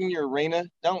you're dragging your arena,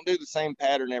 don't do the same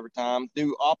pattern every time.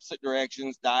 Do opposite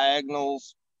directions,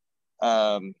 diagonals,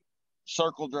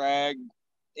 circle drag,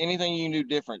 anything you can do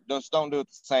different. Just don't do it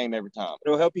the same every time.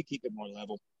 It'll help you keep it more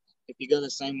level. If you go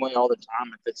the same way all the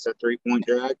time, if it's a 3-point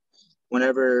drag,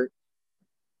 whenever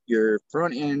your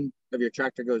front end of your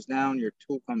tractor goes down, your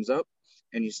tool comes up,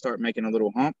 and you start making a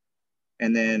little hump,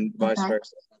 and then vice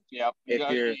versa. Yeah, you got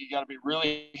to be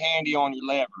really handy on your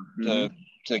lever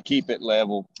to keep it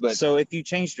level. But so if you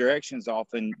change directions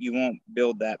often, you won't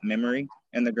build that memory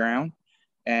in the ground,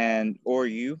 and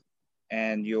you'll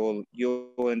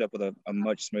end up with a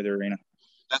much smoother arena.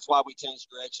 That's why we change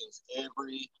directions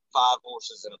every 5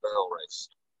 horses in a barrel race.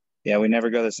 Yeah, we never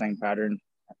go the same pattern.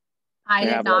 I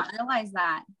did not realize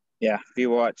that. Yeah, if you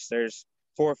watch, there's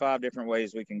 4 or 5 different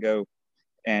ways we can go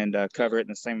and cover it in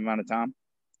the same amount of time.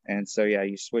 And so, yeah,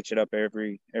 you switch it up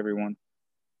every one.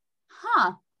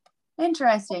 Huh.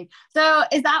 Interesting. So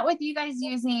is that with you guys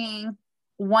using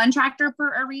 1 tractor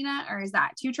per arena, or is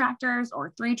that 2 tractors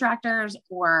or 3 tractors,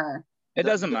 or? It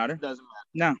doesn't matter. It doesn't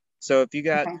No. matter. So if you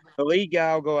got the lead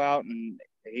guy will go out and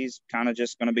he's kind of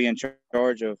just going to be in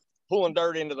charge of pulling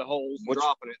dirt into the holes,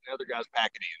 dropping it, and the other guys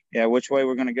pack it in. Yeah, which way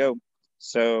we're going to go.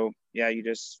 So, yeah, you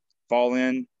just fall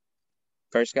in.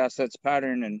 First guy sets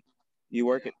pattern and you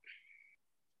work it.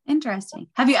 Interesting.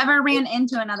 Have you ever ran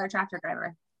into another tractor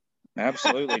driver?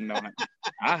 Absolutely not.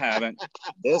 I haven't.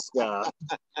 This guy.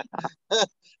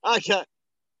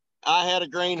 I had a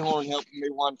greenhorn helping me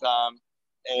one time,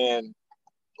 and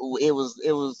it was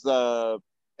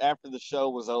after the show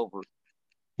was over,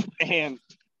 and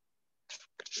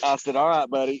I said, all right,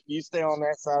 buddy, you stay on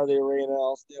that side of the arena,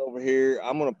 I'll stay over here.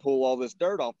 I'm going to pull all this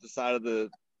dirt off the side of the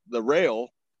rail.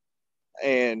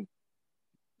 And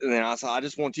then I said, I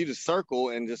just want you to circle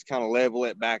and just kind of level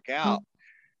it back out.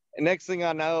 And next thing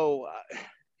I know,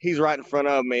 he's right in front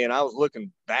of me, and I was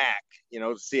looking back,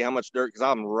 to see how much dirt, because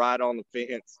I'm right on the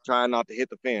fence, trying not to hit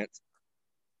the fence.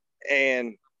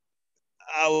 And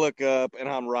I look up, and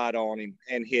I'm right on him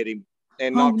and hit him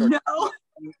and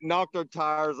knocked our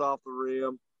tires off the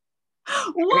rim.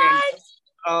 What? And,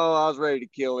 I was ready to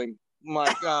kill him.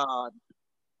 My God.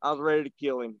 I was ready to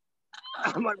kill him.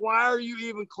 I'm like, why are you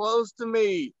even close to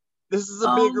me? This is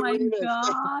a big arena. Oh,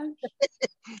 my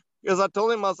gosh. Because I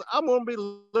told him, I said, I'm going to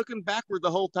be looking backward the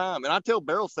whole time. And I tell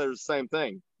barrel setters the same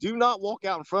thing. Do not walk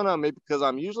out in front of me, because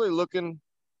I'm usually looking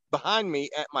behind me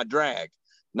at my drag,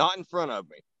 not in front of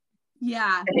me.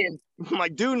 Yeah. And I'm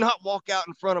like, do not walk out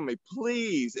in front of me,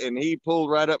 please. And he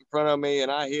pulled right up in front of me,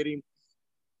 and I hit him.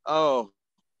 Oh,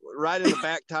 right in the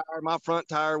back tire. My front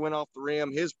tire went off the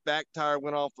rim. His back tire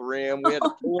went off the rim. We had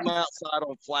to pull him outside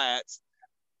on flats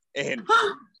and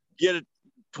get a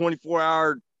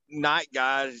 24-hour night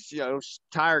guy,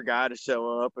 tire guy to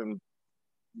show up and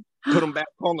put him back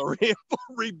on the rim,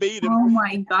 rebeat him. Oh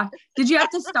my God. Did you have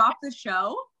to stop the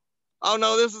show? Oh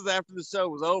no, this is after the show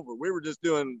was over. We were just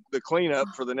doing the cleanup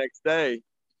for the next day.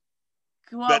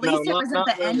 Well, but at least it was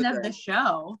at the end of the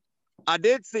show. I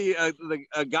did see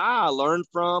a guy I learned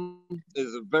from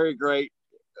is a very great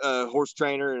horse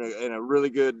trainer and a really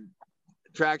good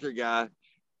tractor guy.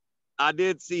 I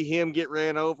did see him get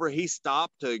ran over. He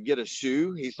stopped to get a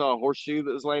shoe. He saw a horseshoe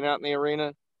that was laying out in the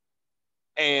arena,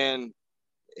 and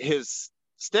his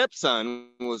stepson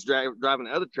was driving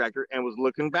the other tractor and was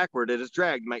looking backward at his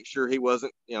drag to make sure he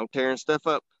wasn't, tearing stuff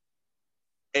up.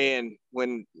 And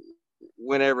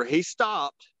whenever he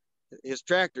stopped his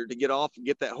tractor to get off and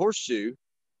get that horseshoe,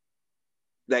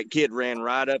 that kid ran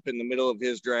right up in the middle of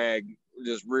his drag,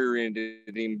 just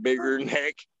rear-ended him, bigger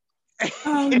neck.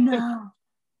 Oh no.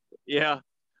 Yeah.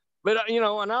 But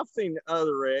and I've seen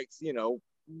other wrecks,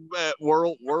 at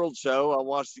world show. I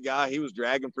watched the guy, he was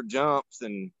dragging for jumps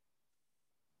and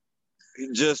he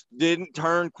just didn't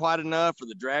turn quite enough, or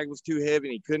the drag was too heavy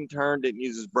and he couldn't turn, didn't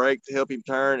use his brake to help him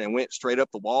turn, and went straight up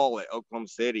the wall at Oklahoma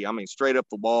City. I mean, straight up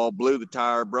the wall, blew the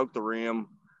tire, broke the rim.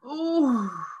 Ooh.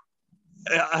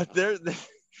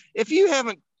 If you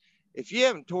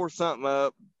haven't tore something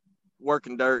up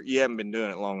working dirt, you haven't been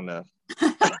doing it long enough.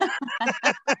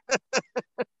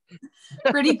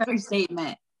 Pretty fair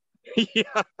statement.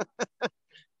 Yeah.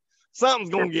 Something's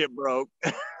gonna get broke.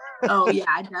 Oh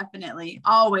yeah, definitely.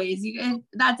 Always.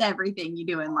 That's everything you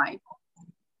do in life.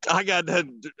 I got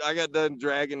done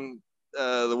dragging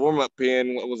the warm-up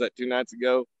pin, what was that, 2 nights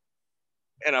ago?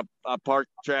 And I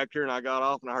parked the tractor and I got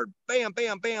off and I heard bam,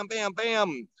 bam, bam, bam,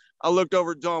 bam. I looked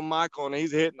over at John Michael and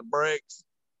he's hitting the brakes.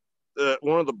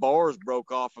 One of the bars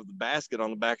broke off of the basket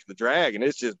on the back of the drag, and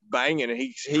it's just banging. And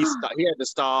he had to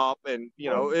stop, and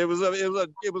it was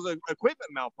a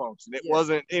equipment malfunction. It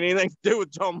wasn't anything to do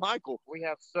with John Michael. We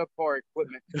have subpar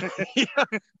equipment. Yeah.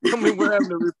 I mean, we're having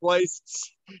to replace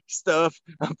stuff.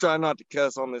 I'm trying not to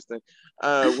cuss on this thing.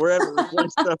 We're having to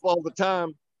replace stuff all the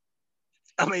time.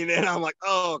 I mean, and I'm like,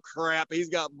 oh crap, he's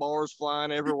got bars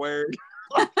flying everywhere.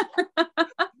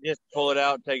 Just pull it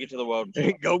out, take it to the welding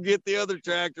shop. Go get the other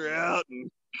tractor out and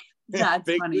That's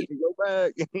Fix funny. it and go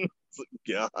back.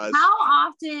 Gosh. How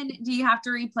often do you have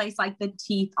to replace like the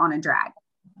teeth on a drag?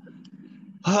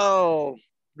 Oh,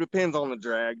 depends on the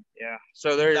drag. Yeah.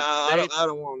 So there's. I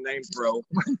don't want to name throw.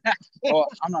 Well,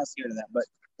 I'm not scared of that, but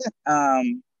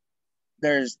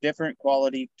there's different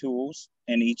quality tools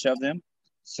in each of them.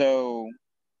 So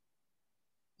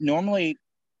normally,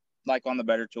 like on the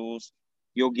better tools,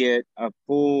 you'll get a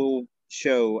full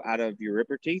show out of your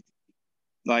ripper teeth.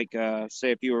 Like,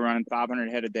 say if you were running 500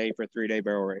 head a day for a 3-day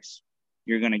barrel race,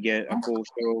 you're going to get a full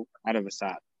show out of a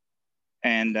side.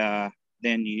 And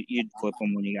then you'd flip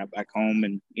them when you got back home,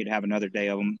 and you'd have another day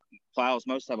of them. Plows,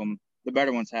 most of them, the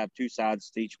better ones have 2 sides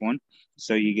to each one.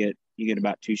 So you get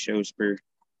about 2 shows per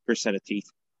set of teeth.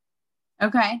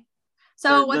 Okay.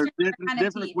 So what's your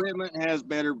different equipment has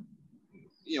better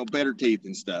teeth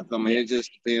and stuff. I mean, it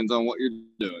just depends on what you're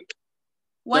doing.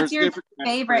 What's your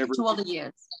favorite tool to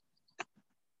use?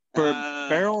 For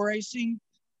barrel racing,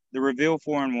 the Reveal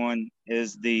 4-in-1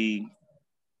 is the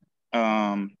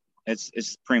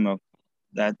it's primo.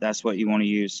 That's what you want to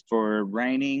use for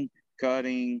reining,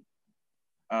 cutting,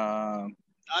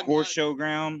 horse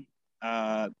showground,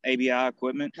 ABI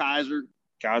equipment, Kaiser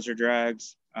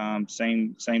drags.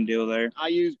 Same deal there. I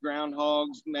use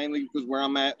Groundhogs mainly because where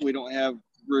I'm at, we don't have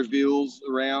Reveals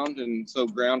around, and so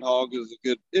Groundhog is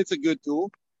a good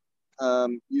tool.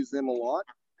 Use them a lot,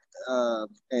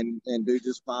 and do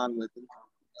just fine with them.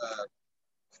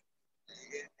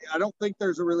 I don't think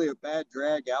there's really a bad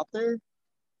drag out there.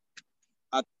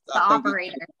 I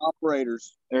think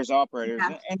operators. There's operators,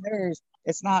 yeah. And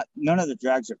it's not, none of the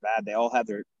drags are bad. They all have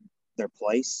their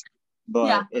place,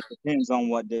 but it depends on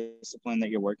what discipline that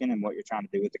you're working and what you're trying to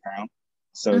do with the ground.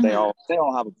 So they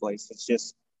all have a place. It's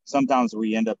just sometimes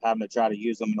we end up having to try to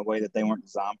use them in a way that they weren't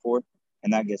designed for,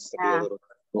 and that gets to be a little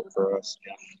difficult for us.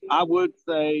 Yeah. I would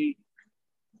say,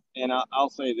 and I'll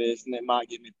say this, and it might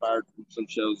get me fired from some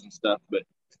shows and stuff, but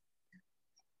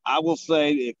I will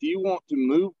say if you want to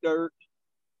move dirt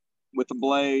with a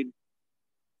blade,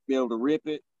 be able to rip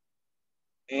it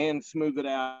and smooth it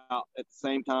out at the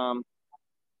same time,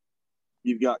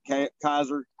 you've got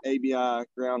Kaiser, ABI,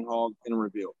 Groundhog, and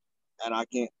Reveal. And I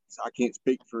can't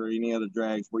speak for any other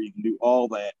drags where you can do all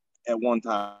that at one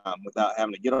time without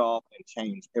having to get off and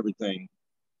change everything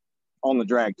on the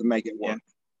drag to make it work.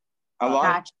 Yeah. A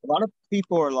lot of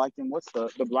people are liking, what's the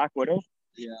Black Widow?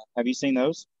 Yeah. Have you seen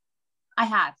those? I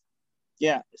have.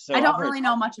 Yeah. So I don't really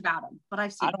know much about them, but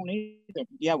I've seen them. I don't either.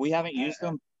 Yeah, we haven't used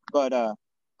them, but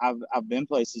I've been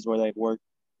places where they've worked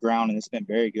ground and it's been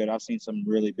very good. I've seen some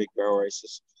really big barrel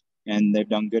races and they've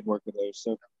done good work with those.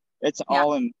 So it's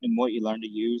all in what you learn to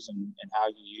use and how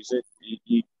you use it.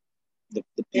 The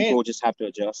people just have to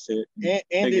adjust to it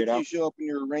and if you show up and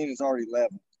your arena is already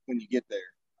level when you get there.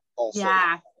 Also,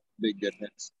 big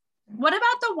difference. What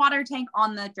about the water tank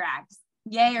on the drags?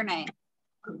 Yay or nay?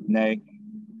 Nay.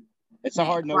 It's a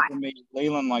hard no for me.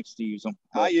 Leland likes to use them.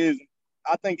 I use them.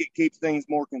 I think it keeps things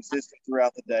more consistent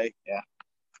throughout the day.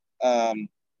 Yeah.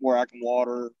 Where I can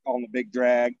water on the big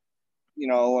drag,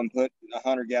 and put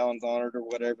 100 gallons on it or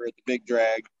whatever at the big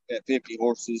drag at 50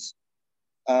 horses.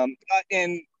 And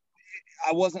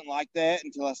I wasn't like that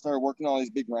until I started working on these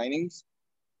big reinings.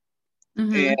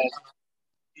 Mm-hmm. And,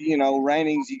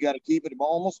 reinings, you got to keep it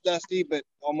almost dusty, but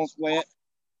almost wet.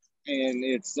 And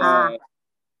it's, I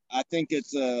think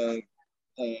it's a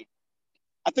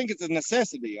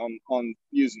necessity on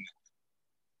using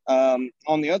it.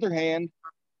 On the other hand,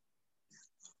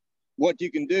 what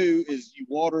you can do is you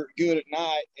water it good at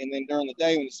night, and then during the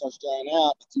day when it starts drying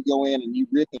out, you go in and you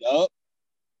rip it up,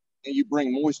 and you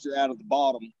bring moisture out of the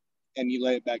bottom, and you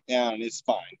lay it back down, and it's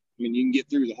fine. I mean, you can get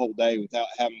through the whole day without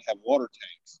having to have water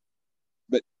tanks.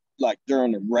 But like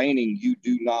during the raining, you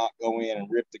do not go in and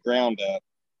rip the ground up.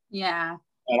 Yeah.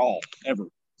 At all, ever.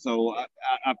 So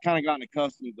I've kind of gotten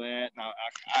accustomed to that. And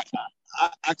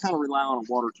I kind of rely on a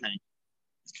water tank.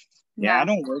 Yeah, I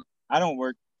don't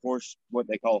work what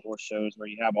they call horse shows where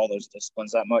you have all those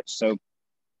disciplines that much. So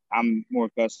I'm more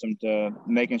accustomed to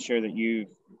making sure that you've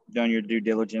done your due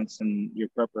diligence and your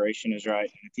preparation is right.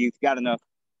 If you've got enough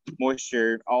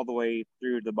moisture all the way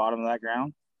through the bottom of that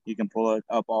ground, you can pull it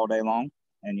up all day long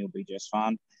and you'll be just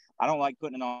fine. I don't like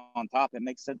putting it on top. It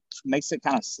makes it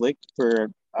kind of slick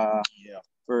for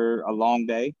a long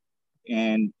day.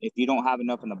 And if you don't have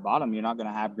enough in the bottom, you're not going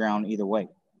to have ground either way.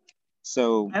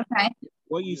 So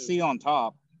what you see on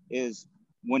top is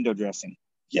window dressing.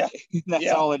 Yeah. That's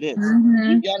all it is.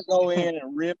 Mm-hmm. You got to go in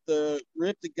and rip the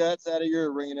guts out of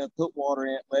your arena, put water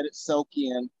in it, let it soak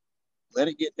in, let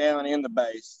it get down in the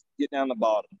base, get down the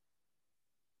bottom.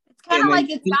 kind of like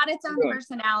it's got its own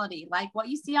personality. Like what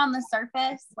you see on the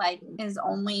surface, like is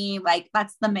only like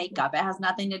that's the makeup. It has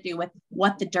nothing to do with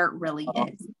what the dirt really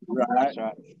is. Right.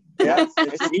 Yeah,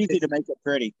 it's easy to make it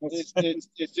pretty.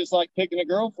 It's just like picking a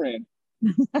girlfriend.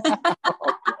 You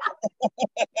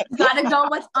got to go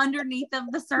what's underneath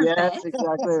of the surface. Yeah, that's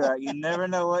exactly right. You never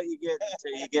know what you get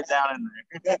until you get down in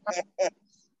there.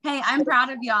 Hey, I'm proud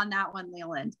of you on that one,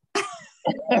 Leland.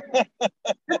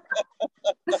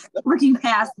 Looking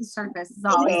past the surface is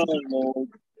always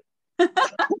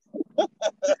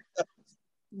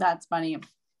That's funny.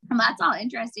 And that's all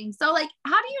interesting. So like,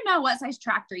 how do you know what size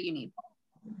tractor you need?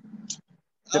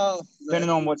 Depending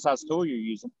on what size tool you're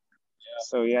using. Yeah.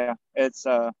 So yeah, it's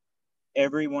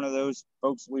every one of those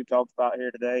folks we've talked about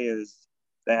here today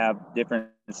they have different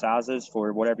sizes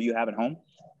for whatever you have at home.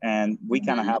 And we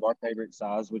kind of have our favorite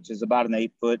size, which is about an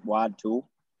 8-foot wide tool.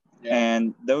 Yeah.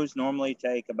 And those normally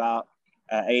take about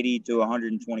 80 to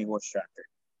 120 horse tractor.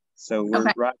 So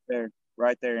we're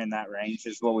right there in that range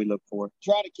is what we look for.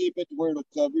 Try to keep it to where it'll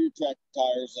cover your tractor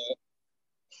tires up.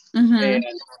 And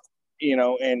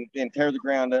and tear the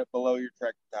ground up below your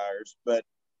tractor tires. But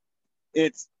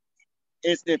it's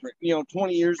different.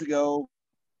 20 years ago,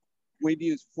 we'd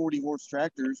use 40 horse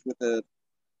tractors with a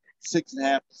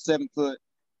 6.5 to 7 foot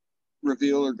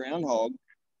reveal or ground hog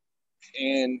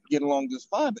and get along just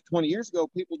fine. But 20 years ago,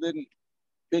 people didn't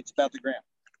bitch about the ground.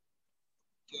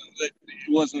 It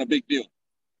wasn't a big deal.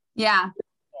 Yeah.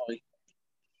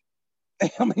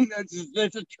 I mean, that's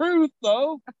the truth,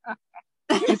 though.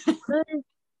 It's the truth.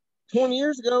 20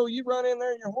 years ago, you run in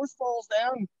there and your horse falls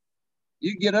down.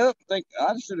 You get up and think,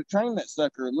 I should have trained that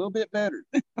sucker a little bit better.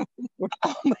 Oh,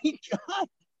 my God.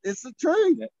 It's the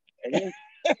truth. It is.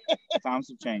 Times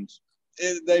have changed.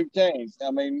 They've changed.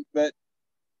 I mean, but,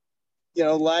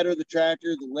 lighter the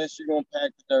tractor, the less you're going to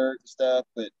pack the dirt and stuff.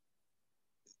 But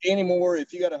anymore,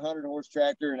 if you got a 100-horse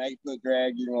tractor and 8-foot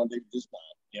drag, you're going to do just fine.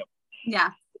 Yep. Yeah.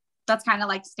 That's kind of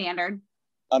like standard.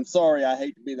 I'm sorry. I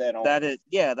hate to be that honest. That is,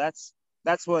 yeah, that's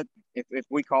what, if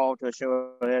we call to a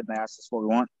show ahead and they ask us what we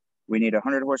want, we need a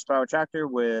 100-horsepower tractor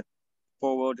with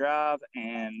 4-wheel drive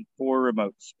and 4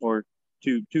 remotes or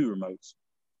two remotes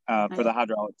for the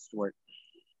hydraulics to work.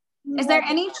 Is there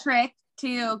any trick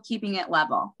to keeping it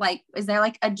level? Like, is there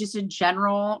like just a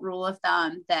general rule of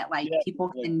thumb that people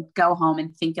can go home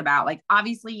and think about? Like,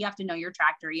 obviously you have to know your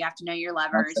tractor, you have to know your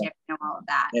levers, you have to know all of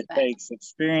that. It takes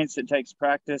experience, it takes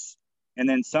practice. And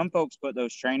then some folks put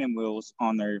those training wheels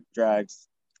on their drags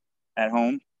at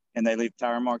home and they leave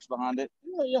tire marks behind it.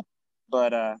 Yeah.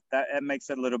 But that makes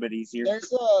it a little bit easier.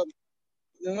 There's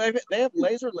they have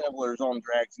laser levelers on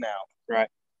drags now. Right.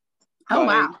 Oh,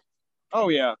 wow. Oh,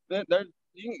 yeah.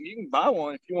 You can buy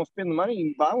one. If you want to spend the money,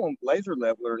 you can buy one laser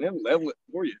leveler and it'll level it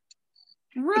for you.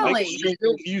 Really?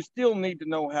 You still need to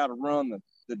know how to run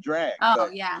the drag. Oh,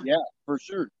 yeah. Yeah, for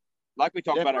sure. Like we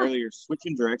talked about earlier,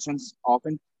 switching directions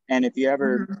often. And if you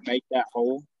ever make that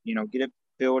hole, get it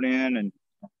filled in and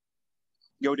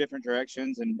go different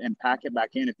directions and pack it back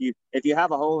in. If you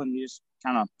have a hole and you just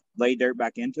kind of lay dirt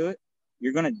back into it,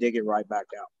 you're going to dig it right back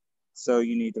out. So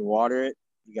you need to water it.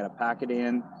 You got to pack it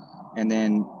in, and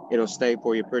then it'll stay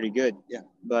for you pretty good. Yeah.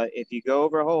 But if you go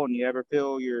over a hole and you ever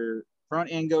feel your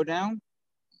front end go down,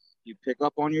 you pick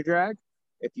up on your drag.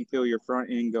 If you feel your front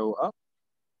end go up,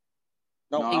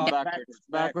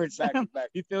 backwards.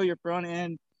 You feel your front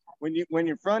end. When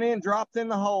your front end drops in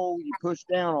the hole, you push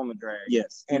down on the drag.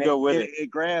 Yes, and go with it. It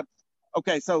grabs.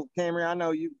 Okay, so Camry, I know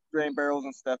you drain barrels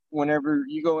and stuff. Whenever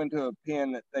you go into a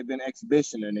pen that they've been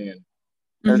exhibitioning in,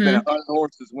 there's been 100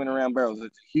 horses went around barrels.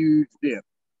 It's a huge dip.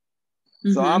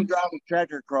 So I'm driving the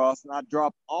tractor across, and I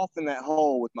drop off in that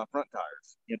hole with my front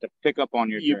tires. You have to pick up on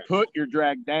your drag. You put your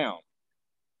drag down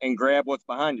and grab what's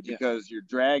behind you because your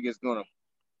drag is going to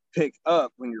pick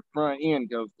up when your front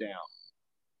end goes down.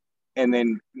 And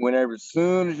then as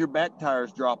soon as your back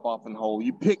tires drop off in the hole,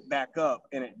 you pick back up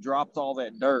and it drops all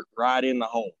that dirt right in the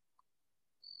hole.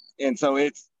 And so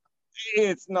it's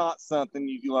not something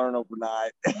you can learn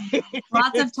overnight.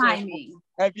 Lots of timing.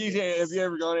 Have you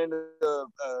ever gone into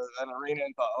an arena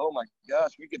and thought, oh my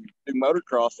gosh, we could do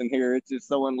motocross in here? It's just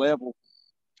so unlevel.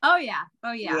 Oh yeah.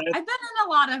 Yes. I've been in a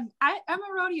lot of. I'm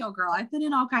a rodeo girl. I've been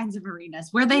in all kinds of arenas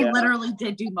where they literally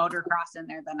did do motocross in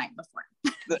there the night before.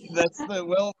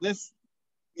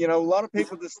 A lot of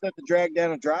people just set the drag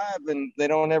down and drive, and they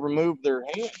don't ever move their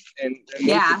hand and move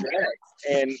the drag,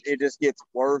 and it just gets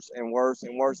worse and worse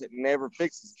and worse. It never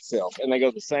fixes itself, and they go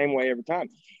the same way every time.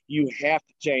 You have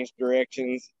to change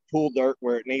directions, pull dirt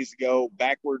where it needs to go,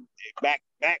 back where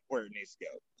it needs to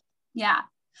go. Yeah.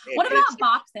 What about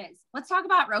boxes? Let's talk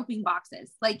about roping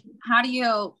boxes. Like, how do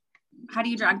you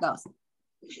drag those?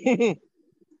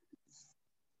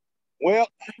 Well,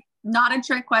 Not a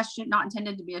trick question, not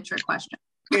intended to be a trick question.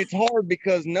 it's hard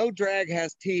because no drag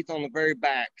has teeth on the very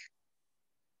back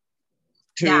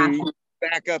to Yeah.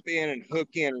 back up in and hook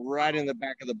in right in the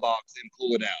back of the box and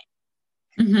pull it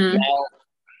out. Mm-hmm. Now,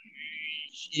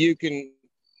 you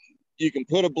can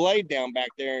put a blade down back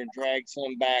there and drag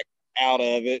some back out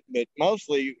of it, but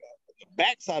mostly the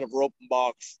backside of roping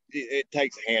box, it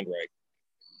takes a hand rake.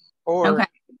 Or Okay.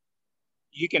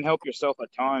 you can help yourself a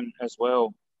ton as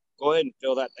well. Go ahead and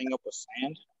fill that thing up with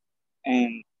sand.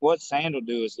 And what sand will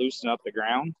do is loosen up the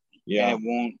ground, and it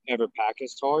won't ever pack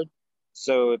as hard.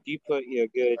 So if you put a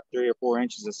good 3 or 4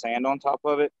 inches of sand on top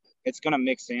of it, it's going to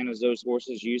mix in as those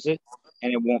horses use it,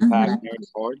 and it won't pack near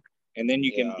as hard. And then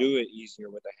you can do it easier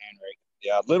with a hand rake.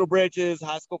 Yeah, Little Bridges,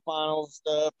 high school finals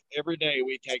stuff. Every day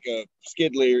we take a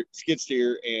skid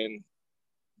steer and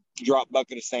drop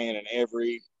bucket of sand in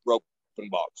every roping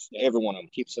box. Every one of them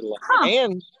Keeps it alive.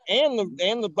 Huh.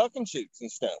 And the bucking chutes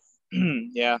and stuff.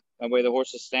 Yeah, that way the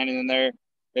horse is standing in there.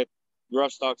 If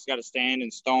rough stock's got to stand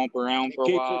and stomp around for a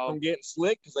Keeps while. it from getting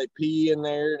slick because they pee in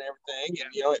there and everything.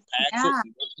 And, it packs it. Yeah.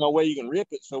 And there's no way you can rip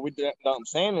it. So we dump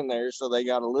sand in there so they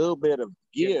got a little bit of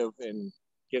give and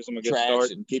Gives them a good trash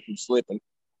start. and keep them slipping.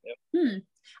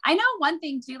 I know one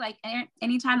thing too, like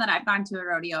anytime that I've gone to a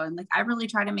rodeo, and like I really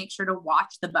try to make sure to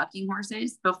watch the bucking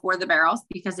horses before the barrels,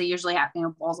 because they usually have,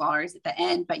 bulls always at the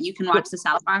end, but you can watch the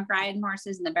saddle bronc riding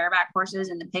horses and the bareback horses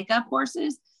and the pickup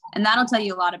horses. And that'll tell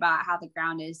you a lot about how the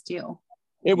ground is too.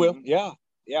 It will. Yeah.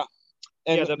 Yeah.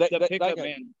 And the pickup,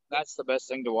 man, that's the best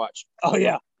thing to watch. Oh,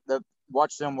 yeah.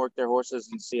 Watch them work their horses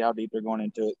and see how deep they're going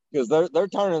into it. Because they're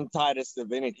turning the tightest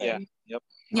of anything. Yeah. Yep.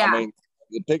 Yeah. I mean,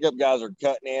 the pickup guys are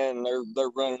cutting in and they're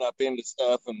running up into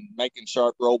stuff and making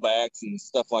sharp rollbacks and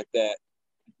stuff like that.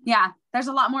 Yeah. There's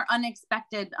a lot more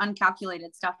unexpected,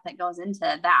 uncalculated stuff that goes into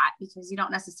that, because you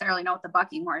don't necessarily know what the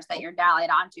bucking horse that you're dallied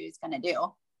onto is going to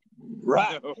do.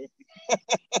 Right.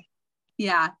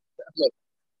 Yeah.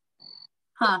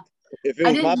 Huh. If it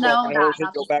was my didn't know bucking horse, that.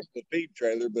 it'd go back to the feed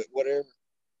trailer, but whatever.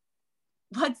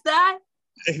 What's that?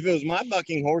 If it was my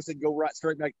bucking horse, it'd go right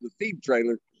straight back to the feed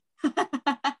trailer.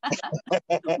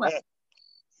 Well,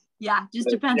 yeah, just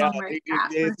depends on where it's you're at.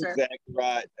 For sure. exactly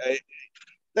right.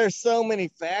 There's so many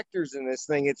factors in this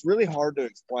thing. It's really hard to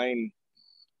explain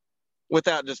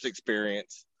without just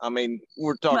experience. I mean,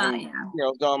 we're talking,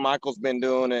 Don Michael's been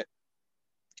doing it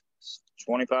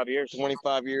 25 years.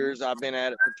 25 years. I've been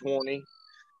at it for 20.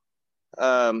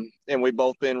 And we've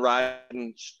both been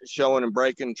riding, showing and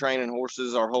breaking, training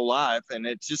horses our whole life. And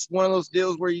it's just one of those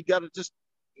deals where you got to just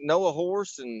know a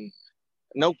horse and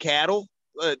know cattle.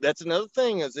 That's another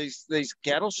thing is these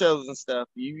cattle shows and stuff.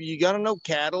 You got to know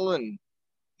cattle, and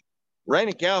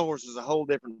reining cow horse is a whole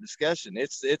different discussion.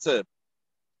 It's a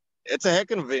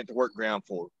heck of an event to work ground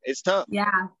for. It's tough.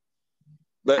 Yeah.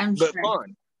 But sure.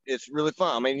 fun. It's really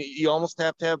fun. I mean, you almost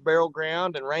have to have barrel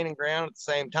ground and reining ground at the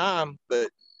same time, but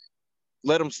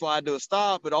let them slide to a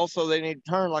stop, but also they need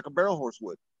to turn like a barrel horse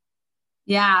would.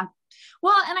 Yeah.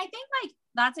 Well, and I think like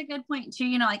that's a good point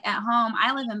too. Like at home,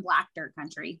 I live in black dirt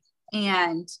country,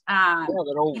 and that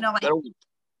old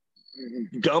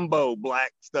gumbo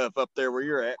black stuff up there where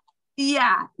you're at.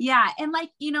 Yeah. And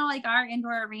like, like our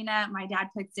indoor arena, my dad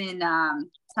puts in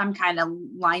some kind of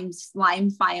lime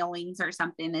filings or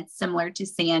something that's similar to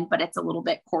sand, but it's a little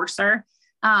bit coarser.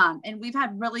 And we've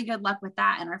had really good luck with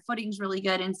that, and our footing's really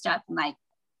good and stuff. And like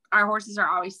our horses are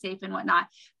always safe and whatnot,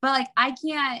 but like, I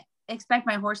can't expect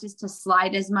my horses to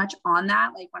slide as much on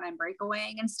that, like when I'm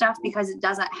breakawaying and stuff, because it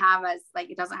doesn't have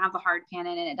the hard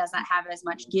cannon and it doesn't have as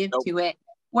much give to it.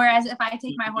 Whereas if I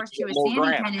take my horse to a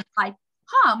sandy pen, it's like,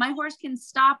 my horse can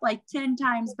stop like 10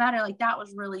 times better. Like that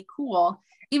was really cool.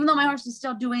 Even though my horse is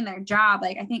still doing their job,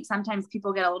 like I think sometimes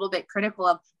people get a little bit critical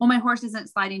of, well, my horse isn't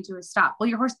sliding to a stop. Well,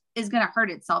 your horse is going to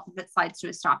hurt itself if it slides to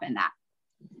a stop in that.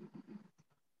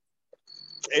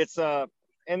 It's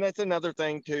and that's another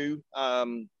thing too.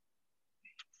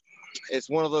 It's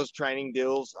one of those training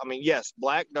deals. I mean, yes,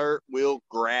 black dirt will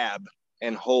grab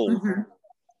and hold. Mm-hmm.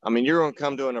 I mean, you're going to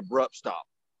come to an abrupt stop.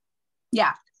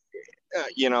 Yeah.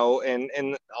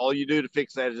 And all you do to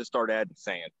fix that is just start adding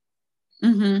sand.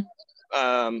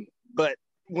 Mm-hmm. But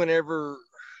whenever,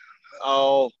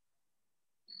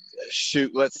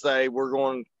 let's say we're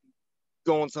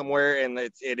going somewhere and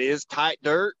it is tight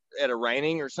dirt at a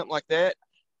reining or something like that,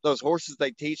 those horses,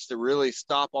 they teach to really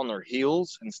stop on their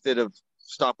heels instead of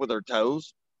stop with their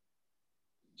toes.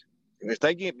 If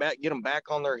they get them back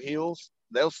on their heels,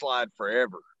 they'll slide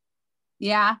forever.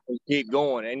 Yeah. And keep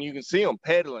going. And you can see them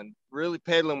really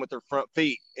pedaling with their front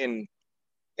feet and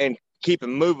keep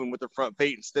them moving with their front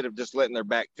feet instead of just letting their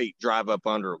back feet drive up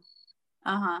under them.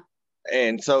 Uh-huh.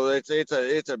 And so it's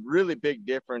a really big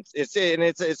difference. It's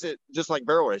just like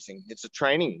barrel racing. It's a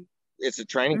training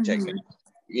technique,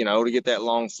 to get that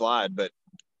long slide. But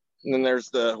then there's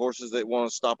the horses that want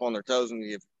to stop on their toes and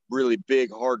give really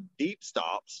big, hard, deep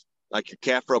stops, like your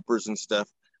calf ropers and stuff.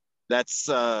 That's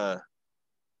you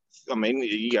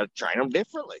got to train them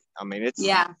differently.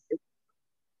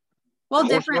 Well,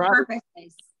 different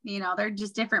purposes. They're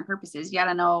just different purposes. You got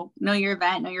to know your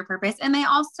event, know your purpose, and they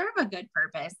all serve a good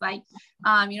purpose. Like,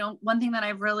 one thing that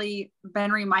I've really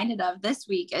been reminded of this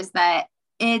week is that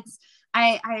I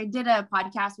did a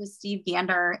podcast with Steve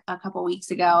Gander a couple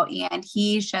weeks ago, and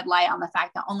he shed light on the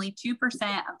fact that only 2%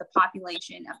 of the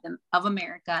population of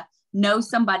America knows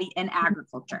somebody in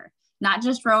agriculture, not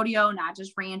just rodeo, not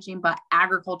just ranching, but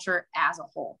agriculture as a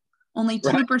whole. Only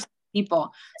 2%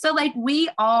 people. So like we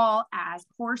all as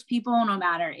horse people, no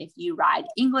matter if you ride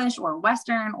English or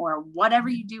Western or whatever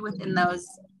you do within those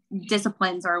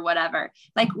disciplines or whatever,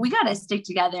 like we got to stick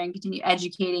together and continue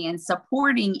educating and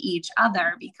supporting each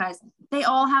other because they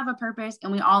all have a purpose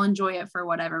and we all enjoy it for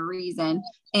whatever reason,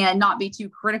 and not be too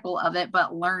critical of it,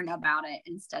 but learn about it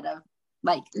instead of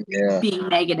being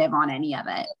negative on any of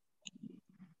it.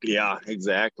 Yeah,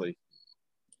 exactly.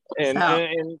 And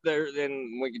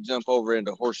then we could jump over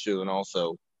into horseshoeing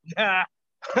also. I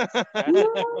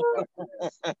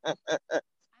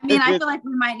feel like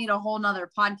we might need a whole nother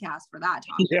podcast for that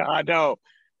topic. Yeah, I know.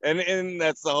 And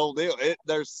that's the whole deal.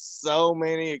 There's so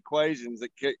many equations that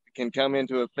can come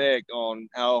into effect on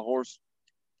how a horse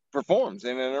performs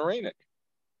in an arena.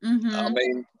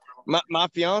 My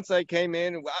fiance came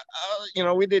in,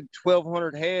 we did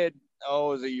 1,200 head, it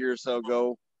was a year or so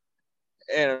ago.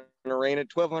 And an arena,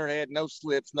 1,200 head, no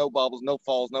slips, no bobbles, no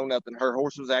falls, no nothing. Her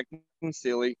horse was acting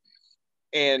silly,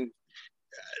 and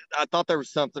I thought there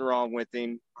was something wrong with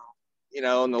him.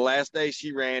 And the last day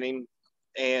she ran him,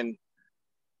 and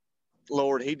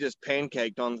Lord, he just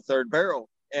pancaked on the third barrel.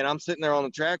 And I'm sitting there on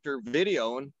the tractor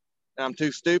videoing, and I'm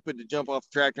too stupid to jump off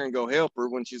the tractor and go help her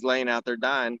when she's laying out there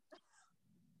dying.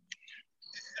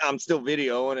 I'm still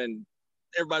videoing, and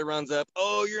everybody runs up.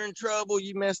 Oh, you're in trouble.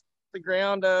 You messed the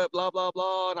ground up, blah blah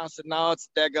blah. And I said, no, it's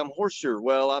a daggum horseshoe.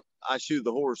 Well, I shoe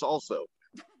the horse also.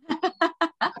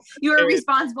 You were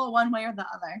responsible one way or the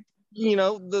other.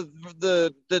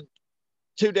 The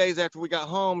 2 days after we got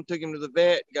home, took him to the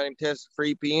vet, got him tested for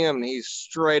EPM, and he's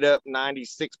straight up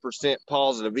 96%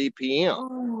 positive EPM.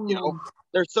 Oh.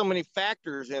 There's so many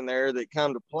factors in there that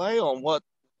come to play on what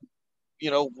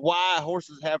why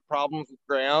horses have problems with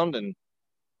ground and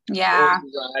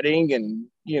riding, and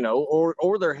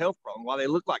or their health problem, why they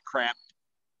look like crap.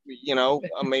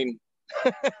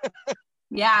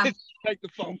 Yeah. Take the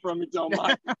phone from me, John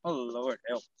Mike. Oh Lord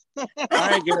help. All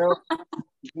right, girl.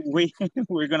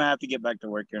 We're gonna have to get back to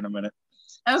work here in a minute.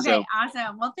 Okay,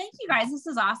 awesome. Well, thank you guys. This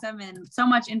is awesome, and so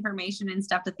much information and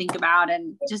stuff to think about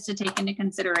and just to take into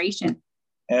consideration.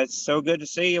 It's so good to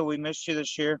see you. We missed you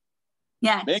this year.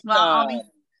 Yes. I'll be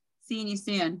seeing you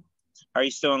soon. Are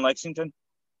you still in Lexington?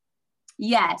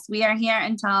 Yes, we are here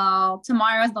until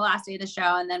tomorrow is the last day of the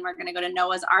show, and then we're going to go to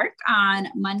Noah's Ark on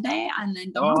Monday, and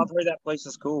then go home. I've heard that place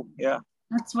is cool. Yeah.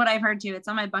 That's what I've heard too. It's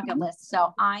on my bucket list,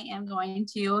 so I am going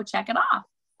to check it off.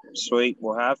 Sweet.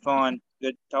 Well, have fun.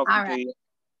 Good talking to you.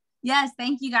 Yes,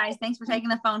 thank you guys. Thanks for taking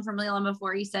the phone from Leland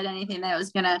before you said anything that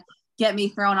was going to get me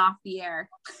thrown off the air.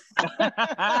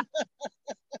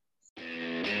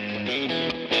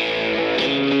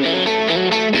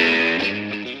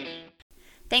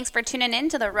 Thanks for tuning in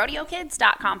to the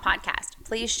RodeoKids.com podcast.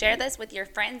 Please share this with your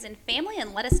friends and family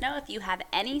and let us know if you have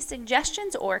any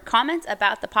suggestions or comments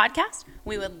about the podcast.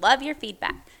 We would love your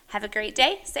feedback. Have a great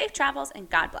day, safe travels, and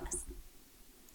God bless.